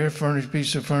in there, furnished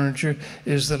piece of furniture,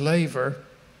 is the laver,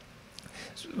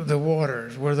 the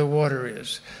water, where the water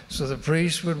is. So the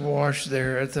priest would wash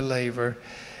there at the laver,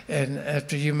 and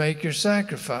after you make your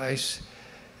sacrifice,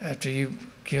 after you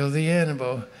kill the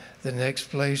animal, the next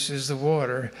place is the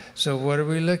water. So what are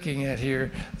we looking at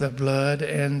here? The blood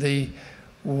and the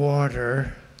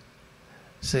water.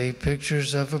 See,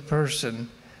 pictures of a person.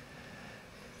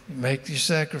 You make your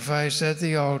sacrifice at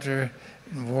the altar,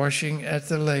 and washing at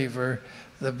the laver,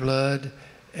 the blood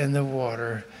and the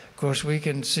water. Of course, we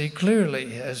can see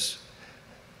clearly as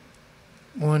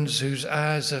ones whose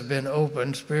eyes have been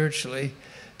opened spiritually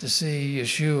to see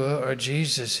Yeshua or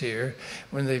Jesus here.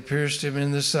 When they pierced him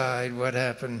in the side, what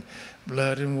happened?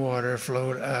 Blood and water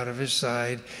flowed out of his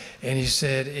side, and he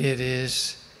said, "It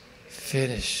is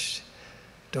finished."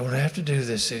 Don't have to do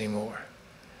this anymore.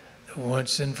 The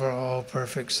once and for all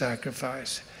perfect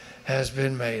sacrifice has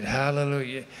been made.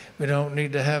 Hallelujah. We don't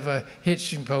need to have a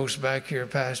hitching post back here,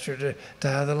 Pastor, to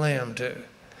tie the lamb to.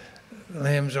 The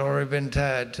lamb's already been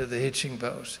tied to the hitching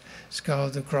post. It's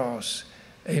called the cross.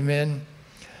 Amen.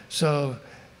 So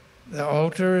the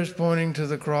altar is pointing to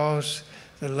the cross.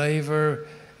 The laver,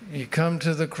 you come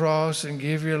to the cross and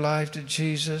give your life to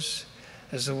Jesus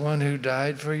as the one who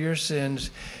died for your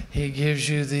sins. He gives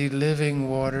you the living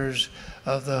waters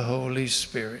of the Holy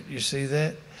Spirit. You see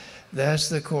that? That's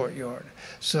the courtyard.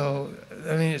 So,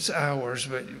 I mean, it's ours,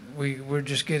 but we're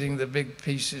just getting the big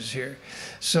pieces here.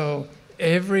 So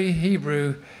every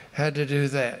Hebrew had to do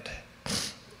that,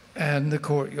 and the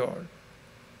courtyard.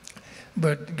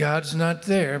 But God's not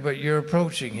there, but you're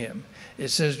approaching him. It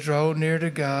says, draw near to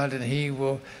God, and he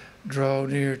will draw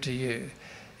near to you.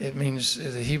 It means,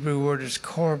 the Hebrew word is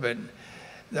korban.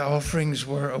 The offerings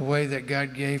were a way that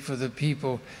God gave for the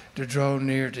people to draw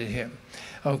near to him.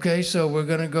 Okay, so we're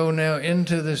going to go now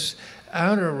into this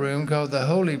outer room called the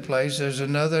holy place. There's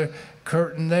another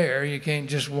curtain there. You can't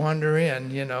just wander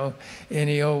in, you know,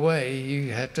 any old way.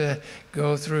 You have to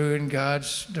go through in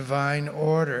God's divine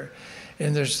order.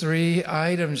 And there's 3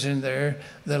 items in there: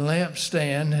 the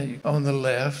lampstand on the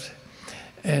left,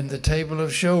 and the table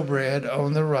of showbread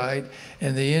on the right,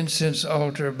 and the incense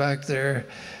altar back there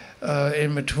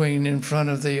in between, in front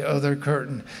of the other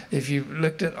curtain. If you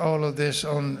looked at all of this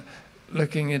on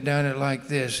looking it down it like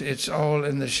this, it's all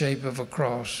in the shape of a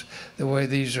cross, the way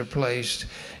these are placed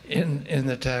in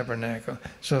the tabernacle.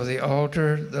 So the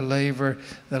altar, the laver,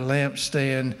 the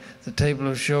lampstand, the table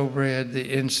of showbread,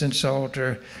 the incense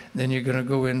altar, then you're going to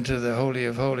go into the Holy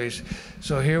of Holies.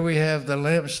 So here we have the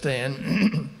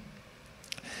lampstand,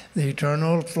 the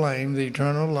eternal flame, the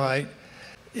eternal light.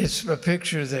 It's a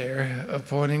picture there of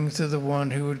pointing to the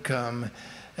one who would come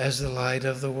as the light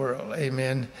of the world.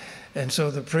 Amen. And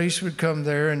so the priest would come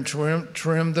there and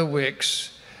trim the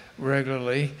wicks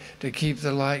regularly to keep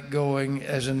the light going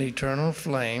as an eternal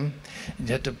flame. You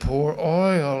had to pour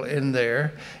oil in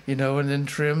there, you know, and then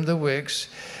trim the wicks.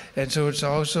 And so it's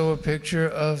also a picture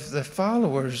of the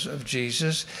followers of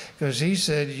Jesus, because he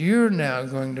said, you're now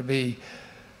going to be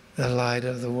the light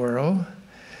of the world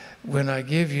when I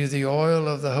give you the oil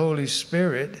of the Holy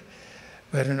Spirit.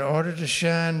 But in order to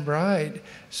shine bright,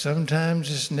 sometimes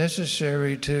it's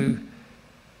necessary to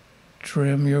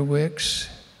trim your wicks.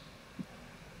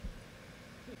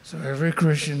 So every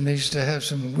Christian needs to have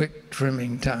some wick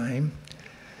trimming time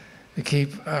to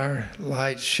keep our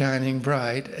lights shining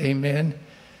bright. Amen.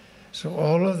 So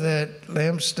all of that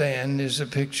lampstand is a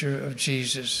picture of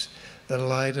Jesus, the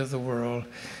light of the world,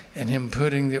 and him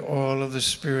putting the oil of the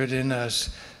Spirit in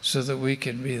us so that we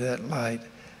can be that light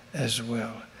as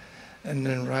well. And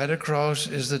then right across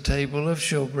is the table of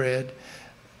showbread.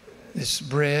 It's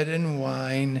bread and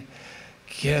wine.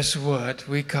 Guess what?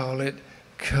 We call it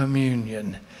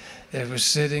communion. It was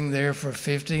sitting there for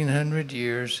 1,500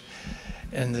 years,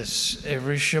 and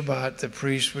every Shabbat the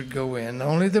priest would go in.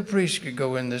 Only the priest could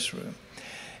go in this room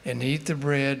and eat the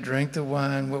bread, drink the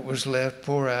wine, what was left,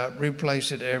 pour out,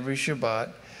 replace it every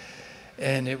Shabbat.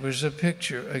 And it was a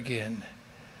picture again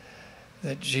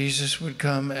that Jesus would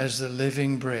come as the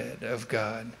living bread of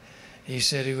God. He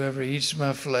said, whoever eats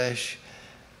my flesh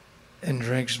and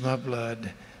drinks my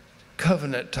blood,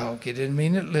 covenant talk. He didn't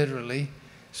mean it literally,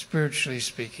 spiritually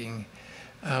speaking.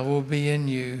 I will be in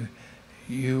you,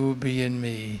 you will be in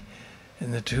me,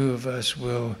 and the two of us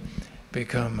will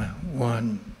become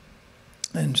one.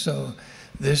 And so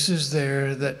this is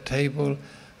there, that table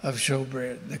of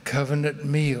showbread. The covenant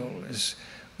meal is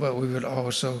what we would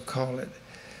also call it.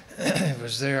 It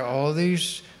was there all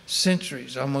these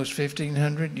centuries, almost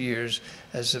 1,500 years,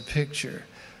 as a picture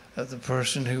of the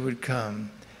person who would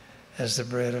come as the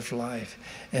bread of life.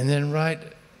 And then right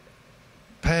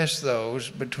past those,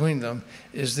 between them,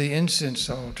 is the incense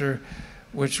altar,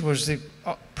 which was the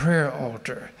prayer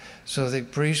altar. So the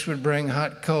priest would bring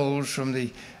hot coals from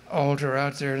the altar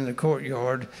out there in the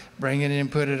courtyard, bring it in,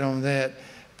 put it on that,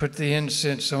 put the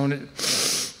incense on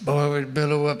it. Boy, it would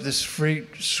billow up this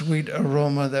sweet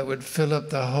aroma that would fill up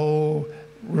the whole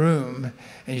room.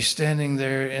 And you're standing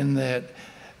there in that,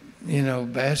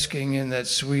 basking in that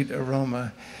sweet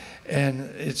aroma. And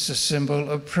it's a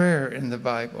symbol of prayer in the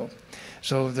Bible.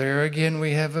 So there again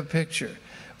we have a picture.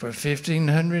 For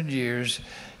 1,500 years,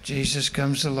 Jesus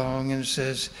comes along and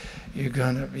says, you're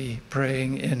going to be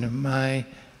praying in my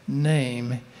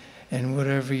name, and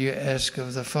whatever you ask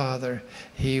of the Father,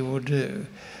 he will do.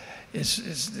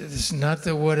 It's not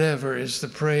the whatever, it's the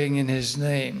praying in his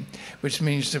name, which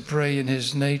means to pray in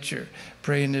his nature,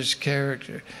 pray in his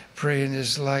character, pray in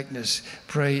his likeness,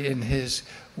 pray in his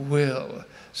will.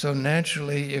 So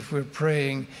naturally, if we're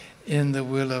praying in the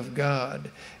will of God,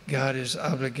 God is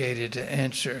obligated to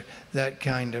answer that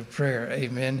kind of prayer.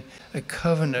 Amen. A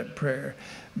covenant prayer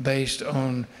based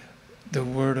on the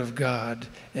Word of God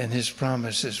and his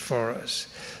promises for us.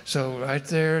 So right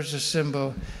there is a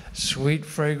symbol, sweet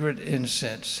fragrant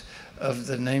incense of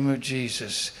the name of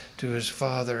Jesus to his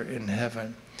Father in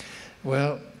heaven.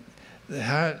 Well,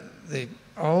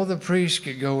 all the priests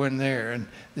could go in there, and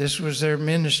this was their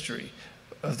ministry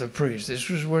of the priests. This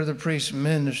was where the priests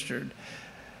ministered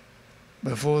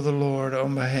before the Lord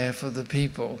on behalf of the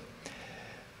people,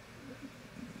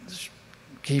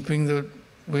 keeping the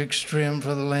wicks trimmed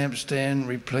for the lampstand,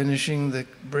 replenishing the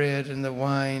bread and the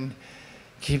wine,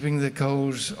 keeping the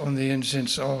coals on the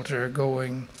incense altar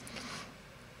going.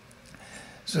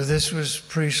 So this was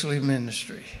priestly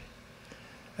ministry.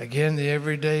 Again, the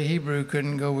everyday Hebrew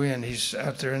couldn't go in. He's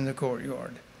out there in the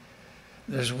courtyard.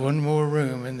 There's one more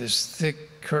room in this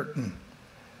thick curtain.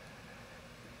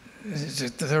 It's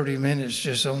 30 minutes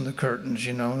just on the curtains,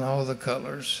 and all the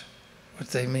colors, what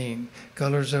they mean,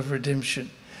 colors of redemption.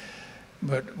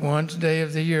 But one day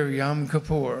of the year, Yom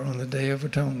Kippur, on the Day of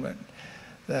Atonement,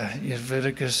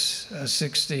 Leviticus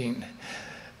 16,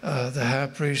 the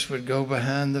high priest would go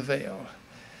behind the veil,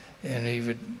 and he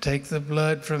would take the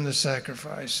blood from the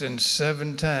sacrifice, and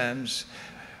 7 times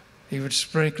he would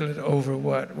sprinkle it over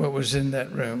what was in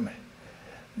that room.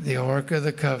 The Ark of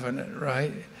the Covenant,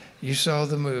 right? You saw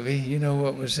the movie, you know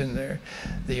what was in there.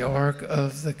 The Ark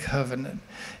of the Covenant.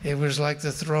 It was like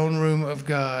the throne room of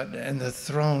God and the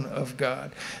throne of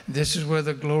God. This is where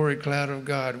the glory cloud of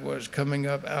God was coming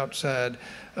up outside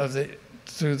of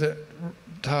through the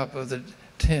top of the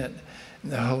tent,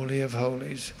 the Holy of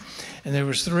Holies. And there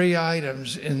was 3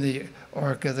 items in the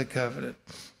Ark of the Covenant.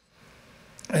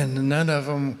 And none of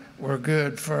them were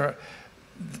good for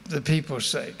the people's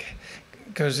sake,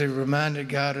 because they reminded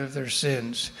God of their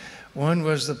sins. One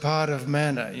was the pot of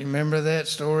manna. You remember that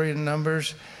story in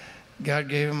Numbers? God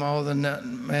gave them all the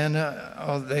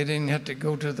manna. They didn't have to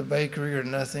go to the bakery or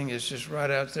nothing. It's just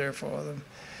right out there for them.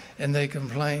 And they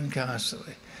complained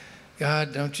constantly.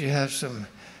 God, don't you have some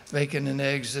bacon and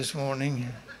eggs this morning?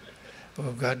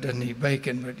 Well, God doesn't eat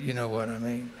bacon, but you know what I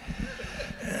mean.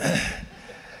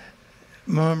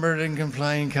 Murmured and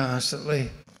complained constantly.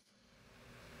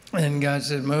 And God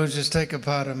said, Moses, take a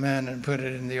pot of manna and put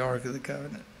it in the Ark of the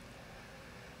Covenant.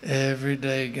 Every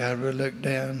day God would look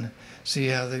down, see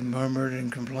how they murmured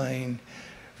and complained,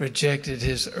 rejected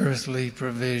his earthly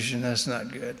provision. That's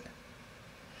not good.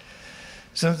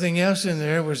 Something else in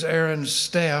there was Aaron's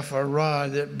staff or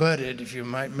rod that budded. If you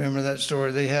might remember that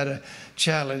story, they had a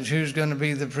challenge. Who's going to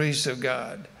be the priest of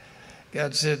God?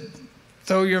 God said,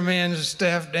 throw your man's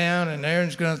staff down, and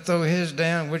Aaron's going to throw his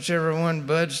down. Whichever one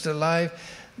buds to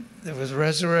life, there was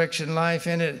resurrection life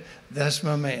in it, that's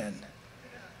my man.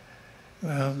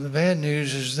 Well, the bad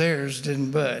news is theirs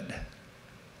didn't bud.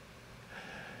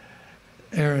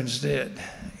 Aaron's did.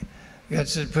 God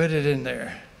said, put it in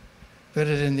there. Put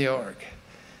it in the ark.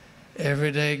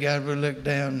 Every day God would look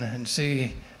down and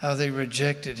see how they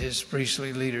rejected his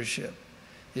priestly leadership,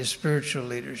 his spiritual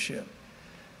leadership.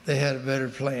 They had a better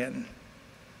plan.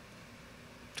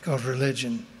 It's called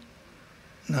religion,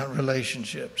 not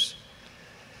relationships.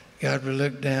 God would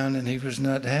look down and he was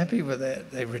not happy with that.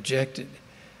 They rejected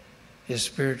his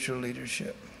spiritual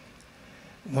leadership.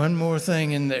 One more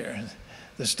thing in there,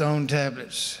 the stone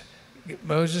tablets.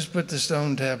 Moses put the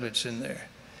stone tablets in there.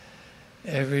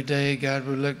 Every day God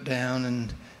would look down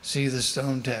and see the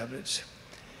stone tablets.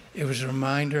 It was a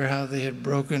reminder how they had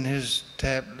broken his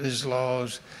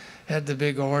laws, had the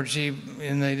big orgy,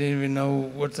 and they didn't even know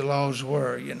what the laws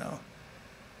were, you know.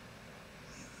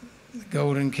 The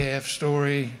golden calf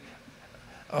story,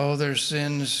 all their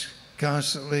sins,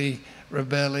 constantly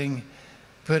rebelling.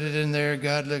 Put it in there,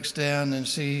 God looks down and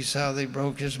sees how they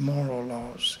broke his moral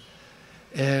laws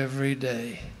every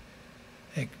day,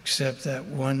 except that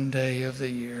one day of the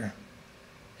year.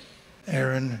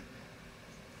 Aaron,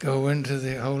 go into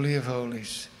the Holy of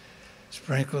Holies,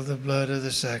 sprinkle the blood of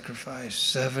the sacrifice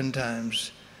 7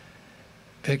 times.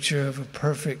 Picture of a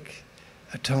perfect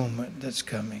atonement that's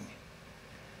coming.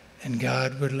 And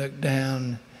God would look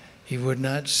down. He would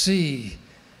not see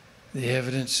the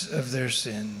evidence of their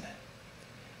sin.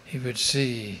 He would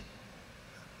see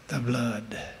the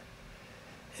blood.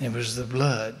 And it was the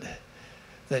blood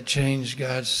that changed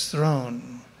God's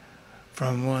throne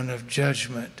from one of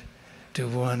judgment to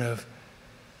one of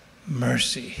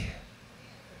mercy.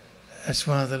 That's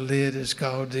why the lid is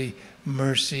called the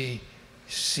mercy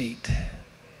seat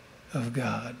of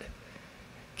God.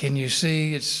 Can you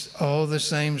see it's all the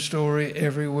same story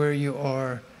everywhere you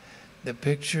are? The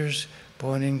pictures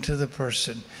pointing to the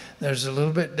person. There's a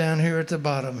little bit down here at the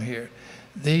bottom here.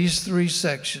 These 3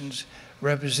 sections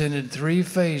represented 3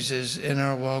 phases in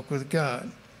our walk with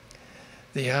God.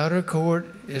 The outer court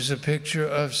is a picture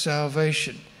of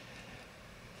salvation.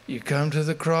 You come to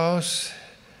the cross,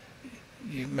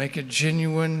 you make a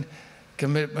genuine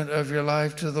commitment of your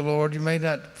life to the Lord. You may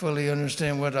not fully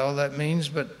understand what all that means,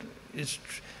 but it's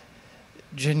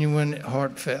genuine,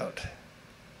 heartfelt.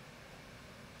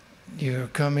 You're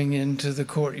coming into the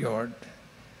courtyard.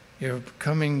 You're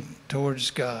coming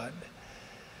towards God.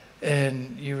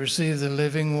 And you receive the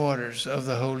living waters of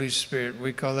the Holy Spirit.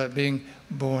 We call that being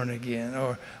born again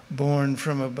or born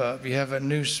from above. You have a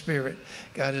new spirit.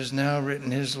 God has now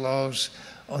written his laws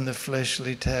on the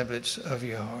fleshly tablets of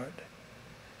your heart.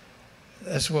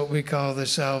 That's what we call the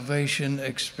salvation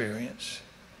experience.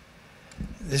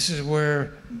 This is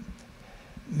where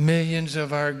millions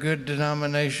of our good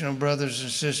denominational brothers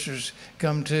and sisters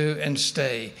come to and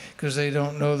stay because they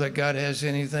don't know that God has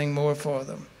anything more for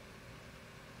them.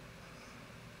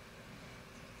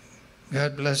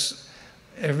 God bless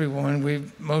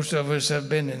everyone. Most of us have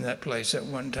been in that place at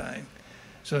one time.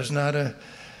 So it's not a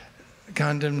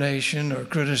condemnation or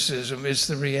criticism, it's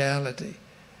the reality.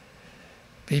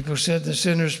 People said the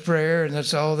sinner's prayer and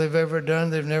that's all they've ever done.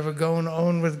 They've never gone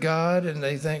on with God and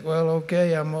they think, well,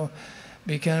 okay, I'm going to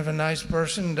be kind of a nice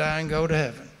person, die and go to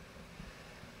heaven.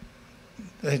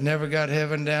 They've never got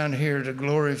heaven down here to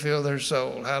glory fill their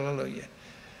soul. Hallelujah.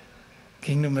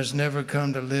 Kingdom has never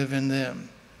come to live in them.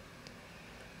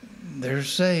 They're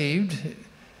saved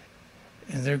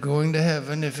and they're going to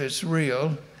heaven if it's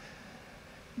real,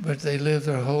 but they live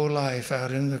their whole life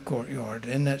out in the courtyard.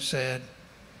 Isn't that sad?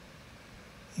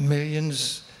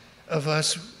 Millions of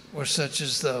us were such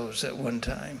as those at one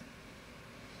time.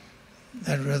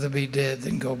 I'd rather be dead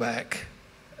than go back.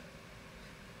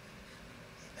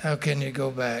 How can you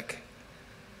go back?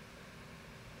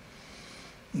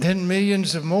 Then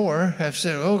millions of more have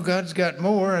said, oh, God's got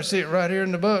more. I see it right here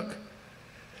in the book.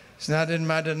 It's not in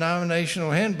my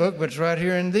denominational handbook, but it's right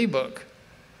here in the book.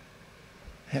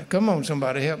 Come on,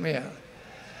 somebody, help me out.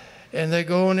 And they're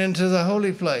going into the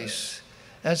holy place.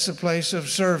 That's the place of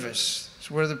service.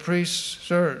 It's where the priest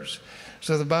serves.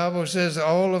 So the Bible says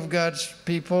all of God's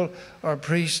people are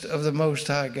priests of the Most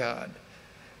High God.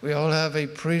 We all have a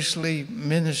priestly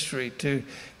ministry to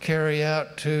carry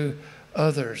out to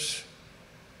others.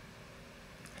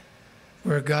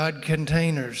 We're God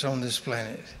containers on this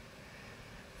planet.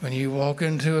 When you walk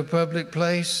into a public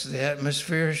place, the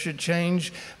atmosphere should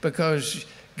change because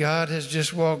God has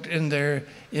just walked in there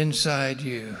inside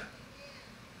you.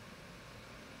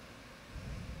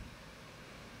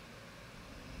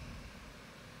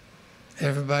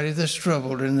 Everybody that's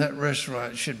troubled in that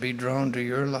restaurant should be drawn to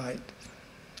your light.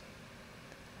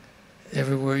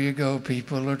 Everywhere you go,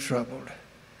 people are troubled.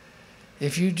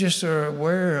 If you just are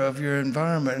aware of your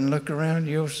environment and look around,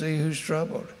 you'll see who's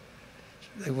troubled.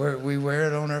 We wear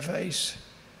it on our face.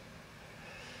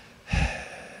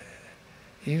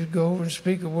 You go over and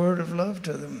speak a word of love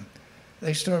to them.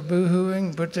 They start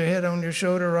boo-hooing, put their head on your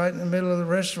shoulder right in the middle of the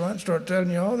restaurant, start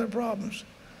telling you all their problems.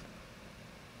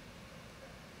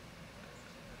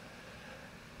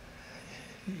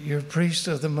 You're a priest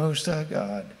of the Most High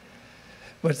God.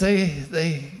 But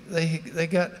they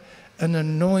got an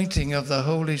anointing of the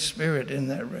Holy Spirit in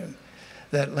that room,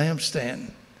 that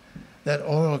lampstand. That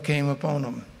oil came upon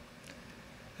them.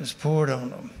 It was poured on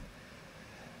them.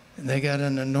 And they got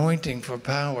an anointing for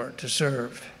power to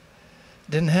serve.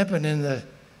 It didn't happen in the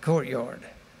courtyard.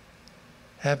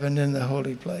 It happened in the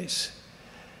holy place.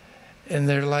 And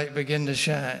their light began to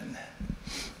shine.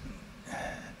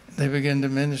 They began to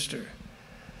minister.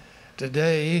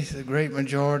 Today, the great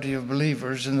majority of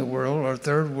believers in the world are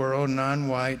third world,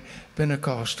 non-white,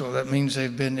 Pentecostal. That means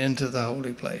they've been into the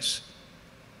holy place.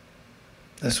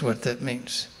 That's what that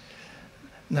means.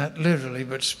 Not literally,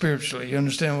 but spiritually. You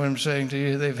understand what I'm saying to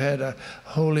you? They've had a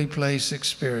holy place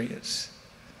experience.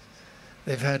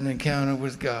 They've had an encounter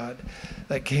with God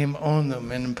that came on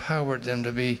them and empowered them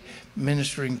to be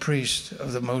ministering priests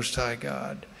of the Most High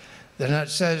God. They're not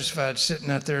satisfied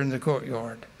sitting out there in the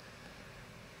courtyard.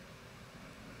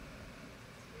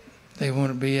 They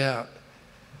want to be out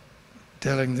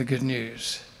telling the good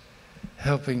news,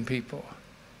 helping people,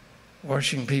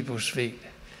 washing people's feet,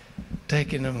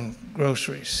 taking them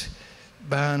groceries,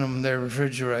 buying them their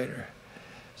refrigerator,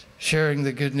 sharing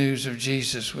the good news of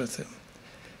Jesus with them,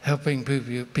 helping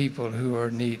people who are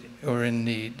in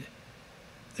need.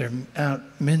 They're out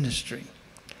ministering.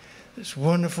 It's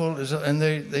wonderful, and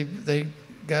they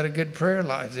got a good prayer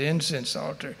life, the incense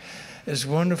altar. As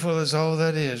wonderful as all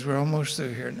that is, we're almost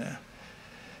through here now.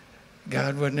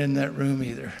 God wasn't in that room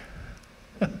either.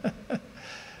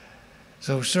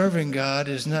 So serving God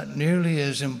is not nearly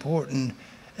as important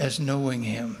as knowing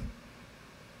Him.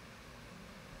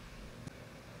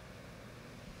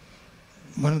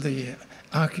 One of the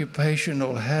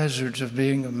occupational hazards of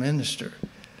being a minister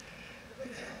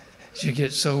is you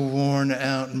get so worn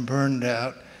out and burned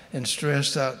out and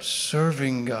stressed out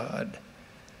serving God,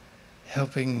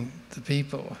 helping the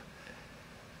people,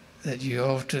 that you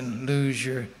often lose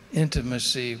your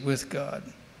intimacy with God.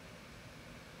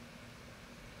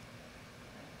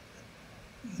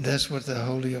 That's what the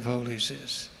Holy of Holies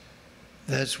is.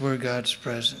 That's where God's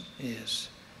presence is.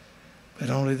 But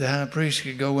only the high priest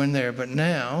could go in there. But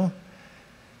now,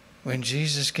 when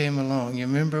Jesus came along, you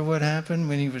remember what happened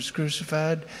when he was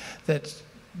crucified? That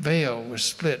veil was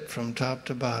split from top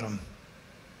to bottom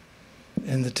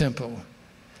in the temple,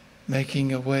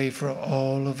 making a way for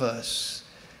all of us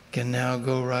can now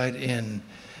go right in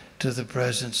to the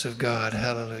presence of God.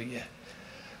 Hallelujah.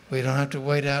 We don't have to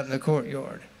wait out in the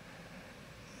courtyard.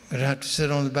 We don't have to sit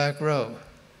on the back row.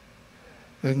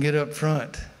 We can get up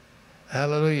front.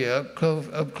 Hallelujah.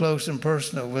 Up close and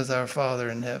personal with our Father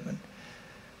in heaven.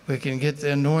 We can get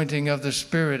the anointing of the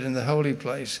Spirit in the holy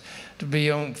place to be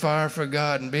on fire for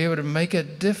God and be able to make a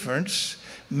difference.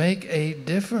 Make a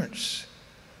difference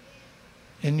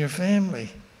in your family,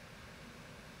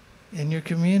 in your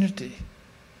community,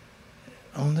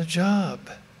 on the job.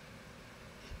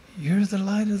 You're the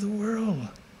light of the world.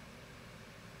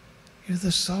 You're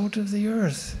the salt of the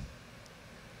earth.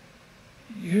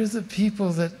 You're the people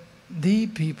that the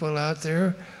people out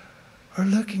there are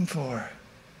looking for.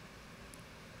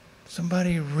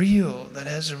 Somebody real that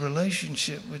has a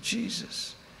relationship with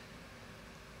Jesus.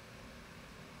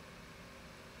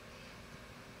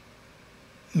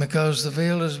 Because the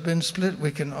veil has been split,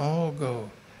 we can all go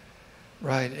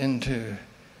right into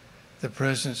the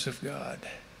presence of God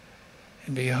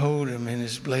and behold Him in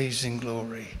His blazing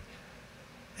glory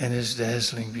and His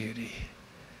dazzling beauty,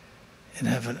 and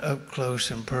have an up-close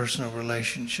and personal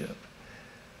relationship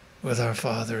with our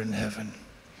Father in heaven.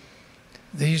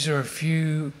 These are a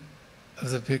few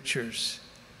of the pictures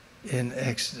in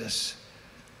Exodus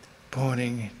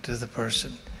pointing to the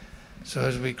person. So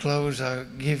as we close, I'll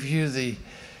give you the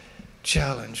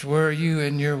challenge. Where are you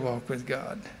in your walk with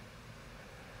God?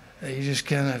 Are you just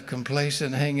kind of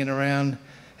complacent, hanging around,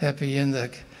 happy in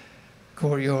the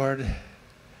courtyard,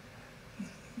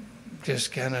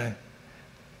 just kind of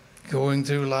going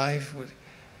through life with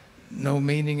no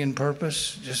meaning and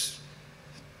purpose, just,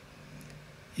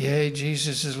 yay,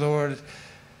 Jesus is Lord,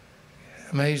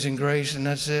 amazing grace, and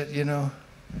that's it, you know.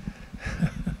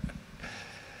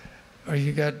 Or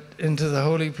you got into the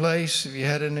holy place, if you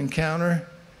had an encounter.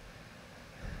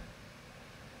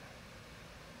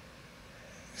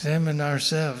 Examine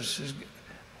ourselves.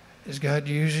 Is God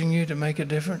using you to make a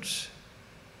difference?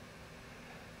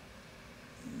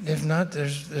 If not,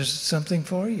 there's something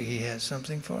for you. He has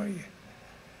something for you.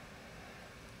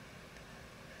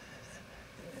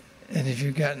 And if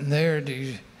you've gotten there, do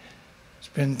you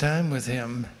spend time with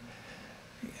Him?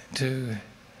 The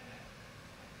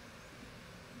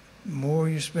more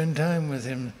you spend time with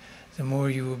Him, the more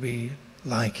you will be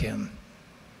like Him.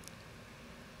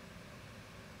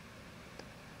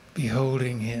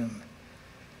 Beholding Him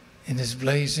in His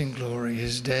blazing glory,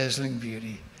 His dazzling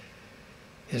beauty,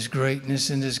 His greatness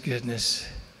and His goodness,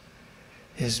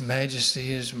 His majesty,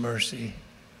 His mercy,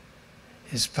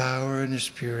 His power and His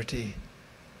purity,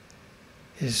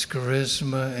 His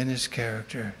charisma and His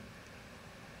character,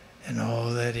 and all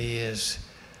that He is.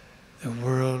 The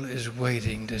world is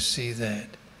waiting to see that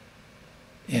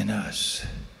in us.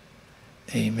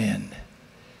 Amen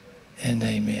and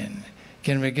amen.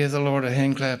 Can we give the Lord a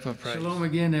hand clap of praise? Shalom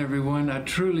again, everyone. I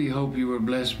truly hope you were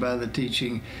blessed by the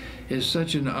teaching. It's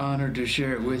such an honor to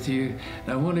share it with you.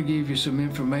 And I want to give you some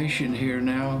information here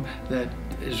now that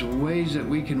is ways that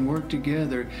we can work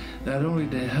together, not only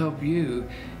to help you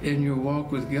in your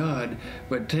walk with God,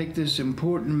 but take this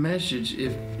important message.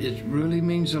 If it really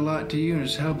means a lot to you and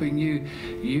it's helping you,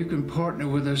 you can partner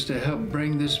with us to help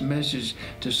bring this message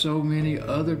to so many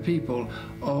other people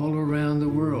all around the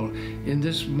world. In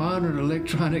this modern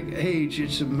electronic age,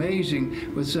 it's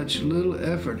amazing with such little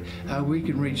effort how we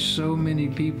can reach so many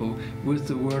people with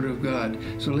the Word of God.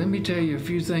 So let me tell you a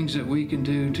few things that we can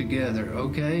do together,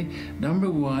 okay?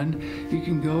 Number one, you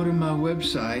can go to my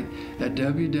website at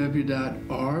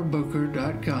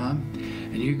www.rbooker.com,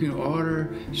 and you can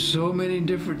order so many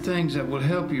different things that will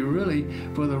help you really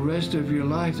for the rest of your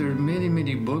life. There are many,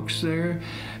 many books there.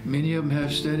 Many of them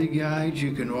have study guides.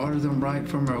 You can order them right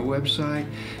from our website.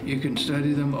 You can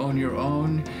study them on your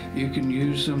own. You can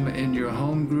use them in your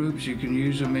home groups. You can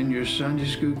use them in your Sunday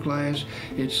school class.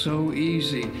 It's so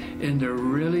easy, and they're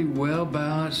really well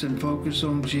balanced and focused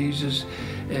on Jesus,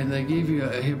 and they give you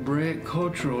a Hebraic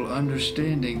cultural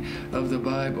understanding of the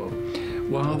Bible.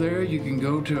 While there, you can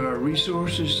go to our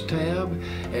resources tab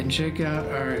and check out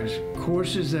our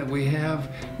courses that we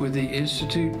have with the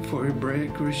Institute for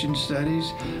Hebraic Christian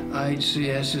Studies.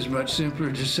 IHCS is much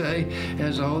simpler to say,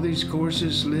 has all these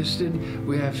courses listed.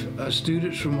 We have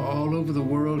students from all over the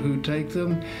world who take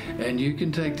them, and you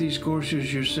can take these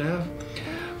courses yourself.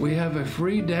 We have a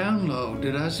free download.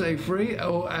 Did I say free?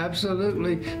 Oh,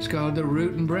 absolutely. It's called The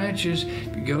Root and Branches.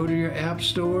 If you go to your app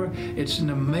store, it's an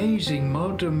amazing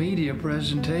multimedia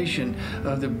presentation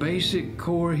of the basic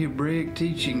core Hebraic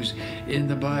teachings in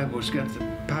the Bible. It's got the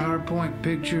PowerPoint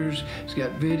pictures, it's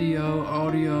got video,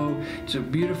 audio. It's a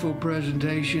beautiful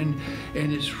presentation,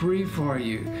 and it's free for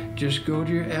you. Just go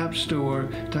to your app store,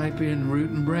 type in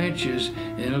Root and Branches,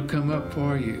 and it'll come up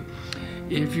for you.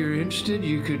 If you're interested,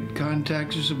 you could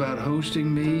contact us about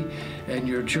hosting me and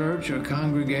your church or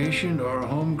congregation or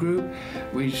home group.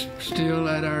 We still,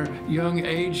 at our young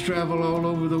age, travel all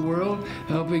over the world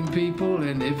helping people,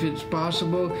 and if it's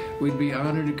possible, we'd be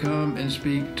honored to come and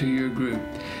speak to your group.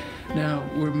 Now,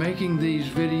 we're making these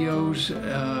videos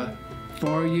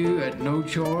for you at no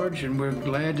charge, and we're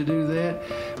glad to do that.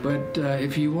 But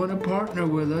if you want to partner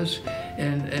with us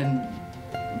and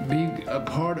be a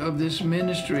part of this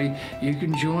ministry, you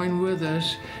can join with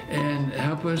us and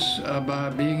help us by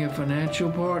being a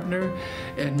financial partner,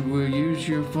 and we'll use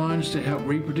your funds to help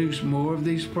reproduce more of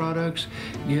these products,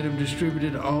 get them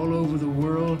distributed all over the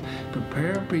world,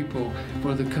 prepare people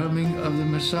for the coming of the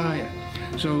Messiah.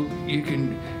 So you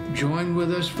can join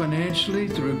with us financially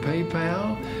through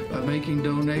PayPal by making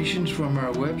donations from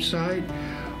our website,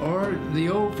 or the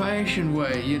old-fashioned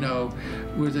way, you know,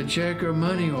 with a check or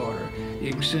money order.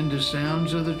 You can send the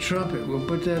sounds of the trumpet. We'll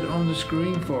put that on the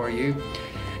screen for you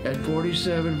at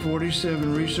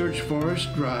 4747 Research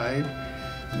Forest Drive,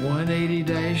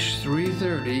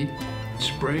 180-330,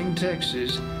 Spring,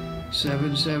 Texas,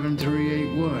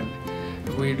 77381.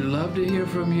 We'd love to hear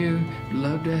from you,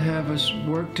 love to have us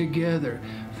work together,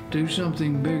 do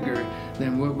something bigger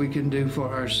than what we can do for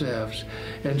ourselves.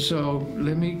 And so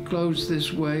let me close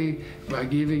this way by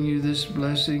giving you this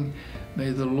blessing.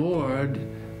 May the Lord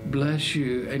bless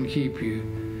you and keep you.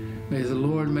 May the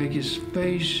Lord make his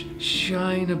face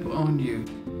shine upon you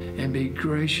and be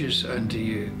gracious unto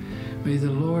you. May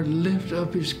the Lord lift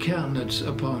up his countenance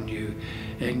upon you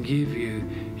and give you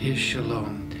his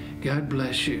shalom. God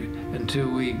bless you until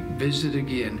we visit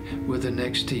again with the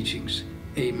next teachings.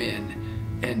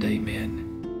 Amen and amen.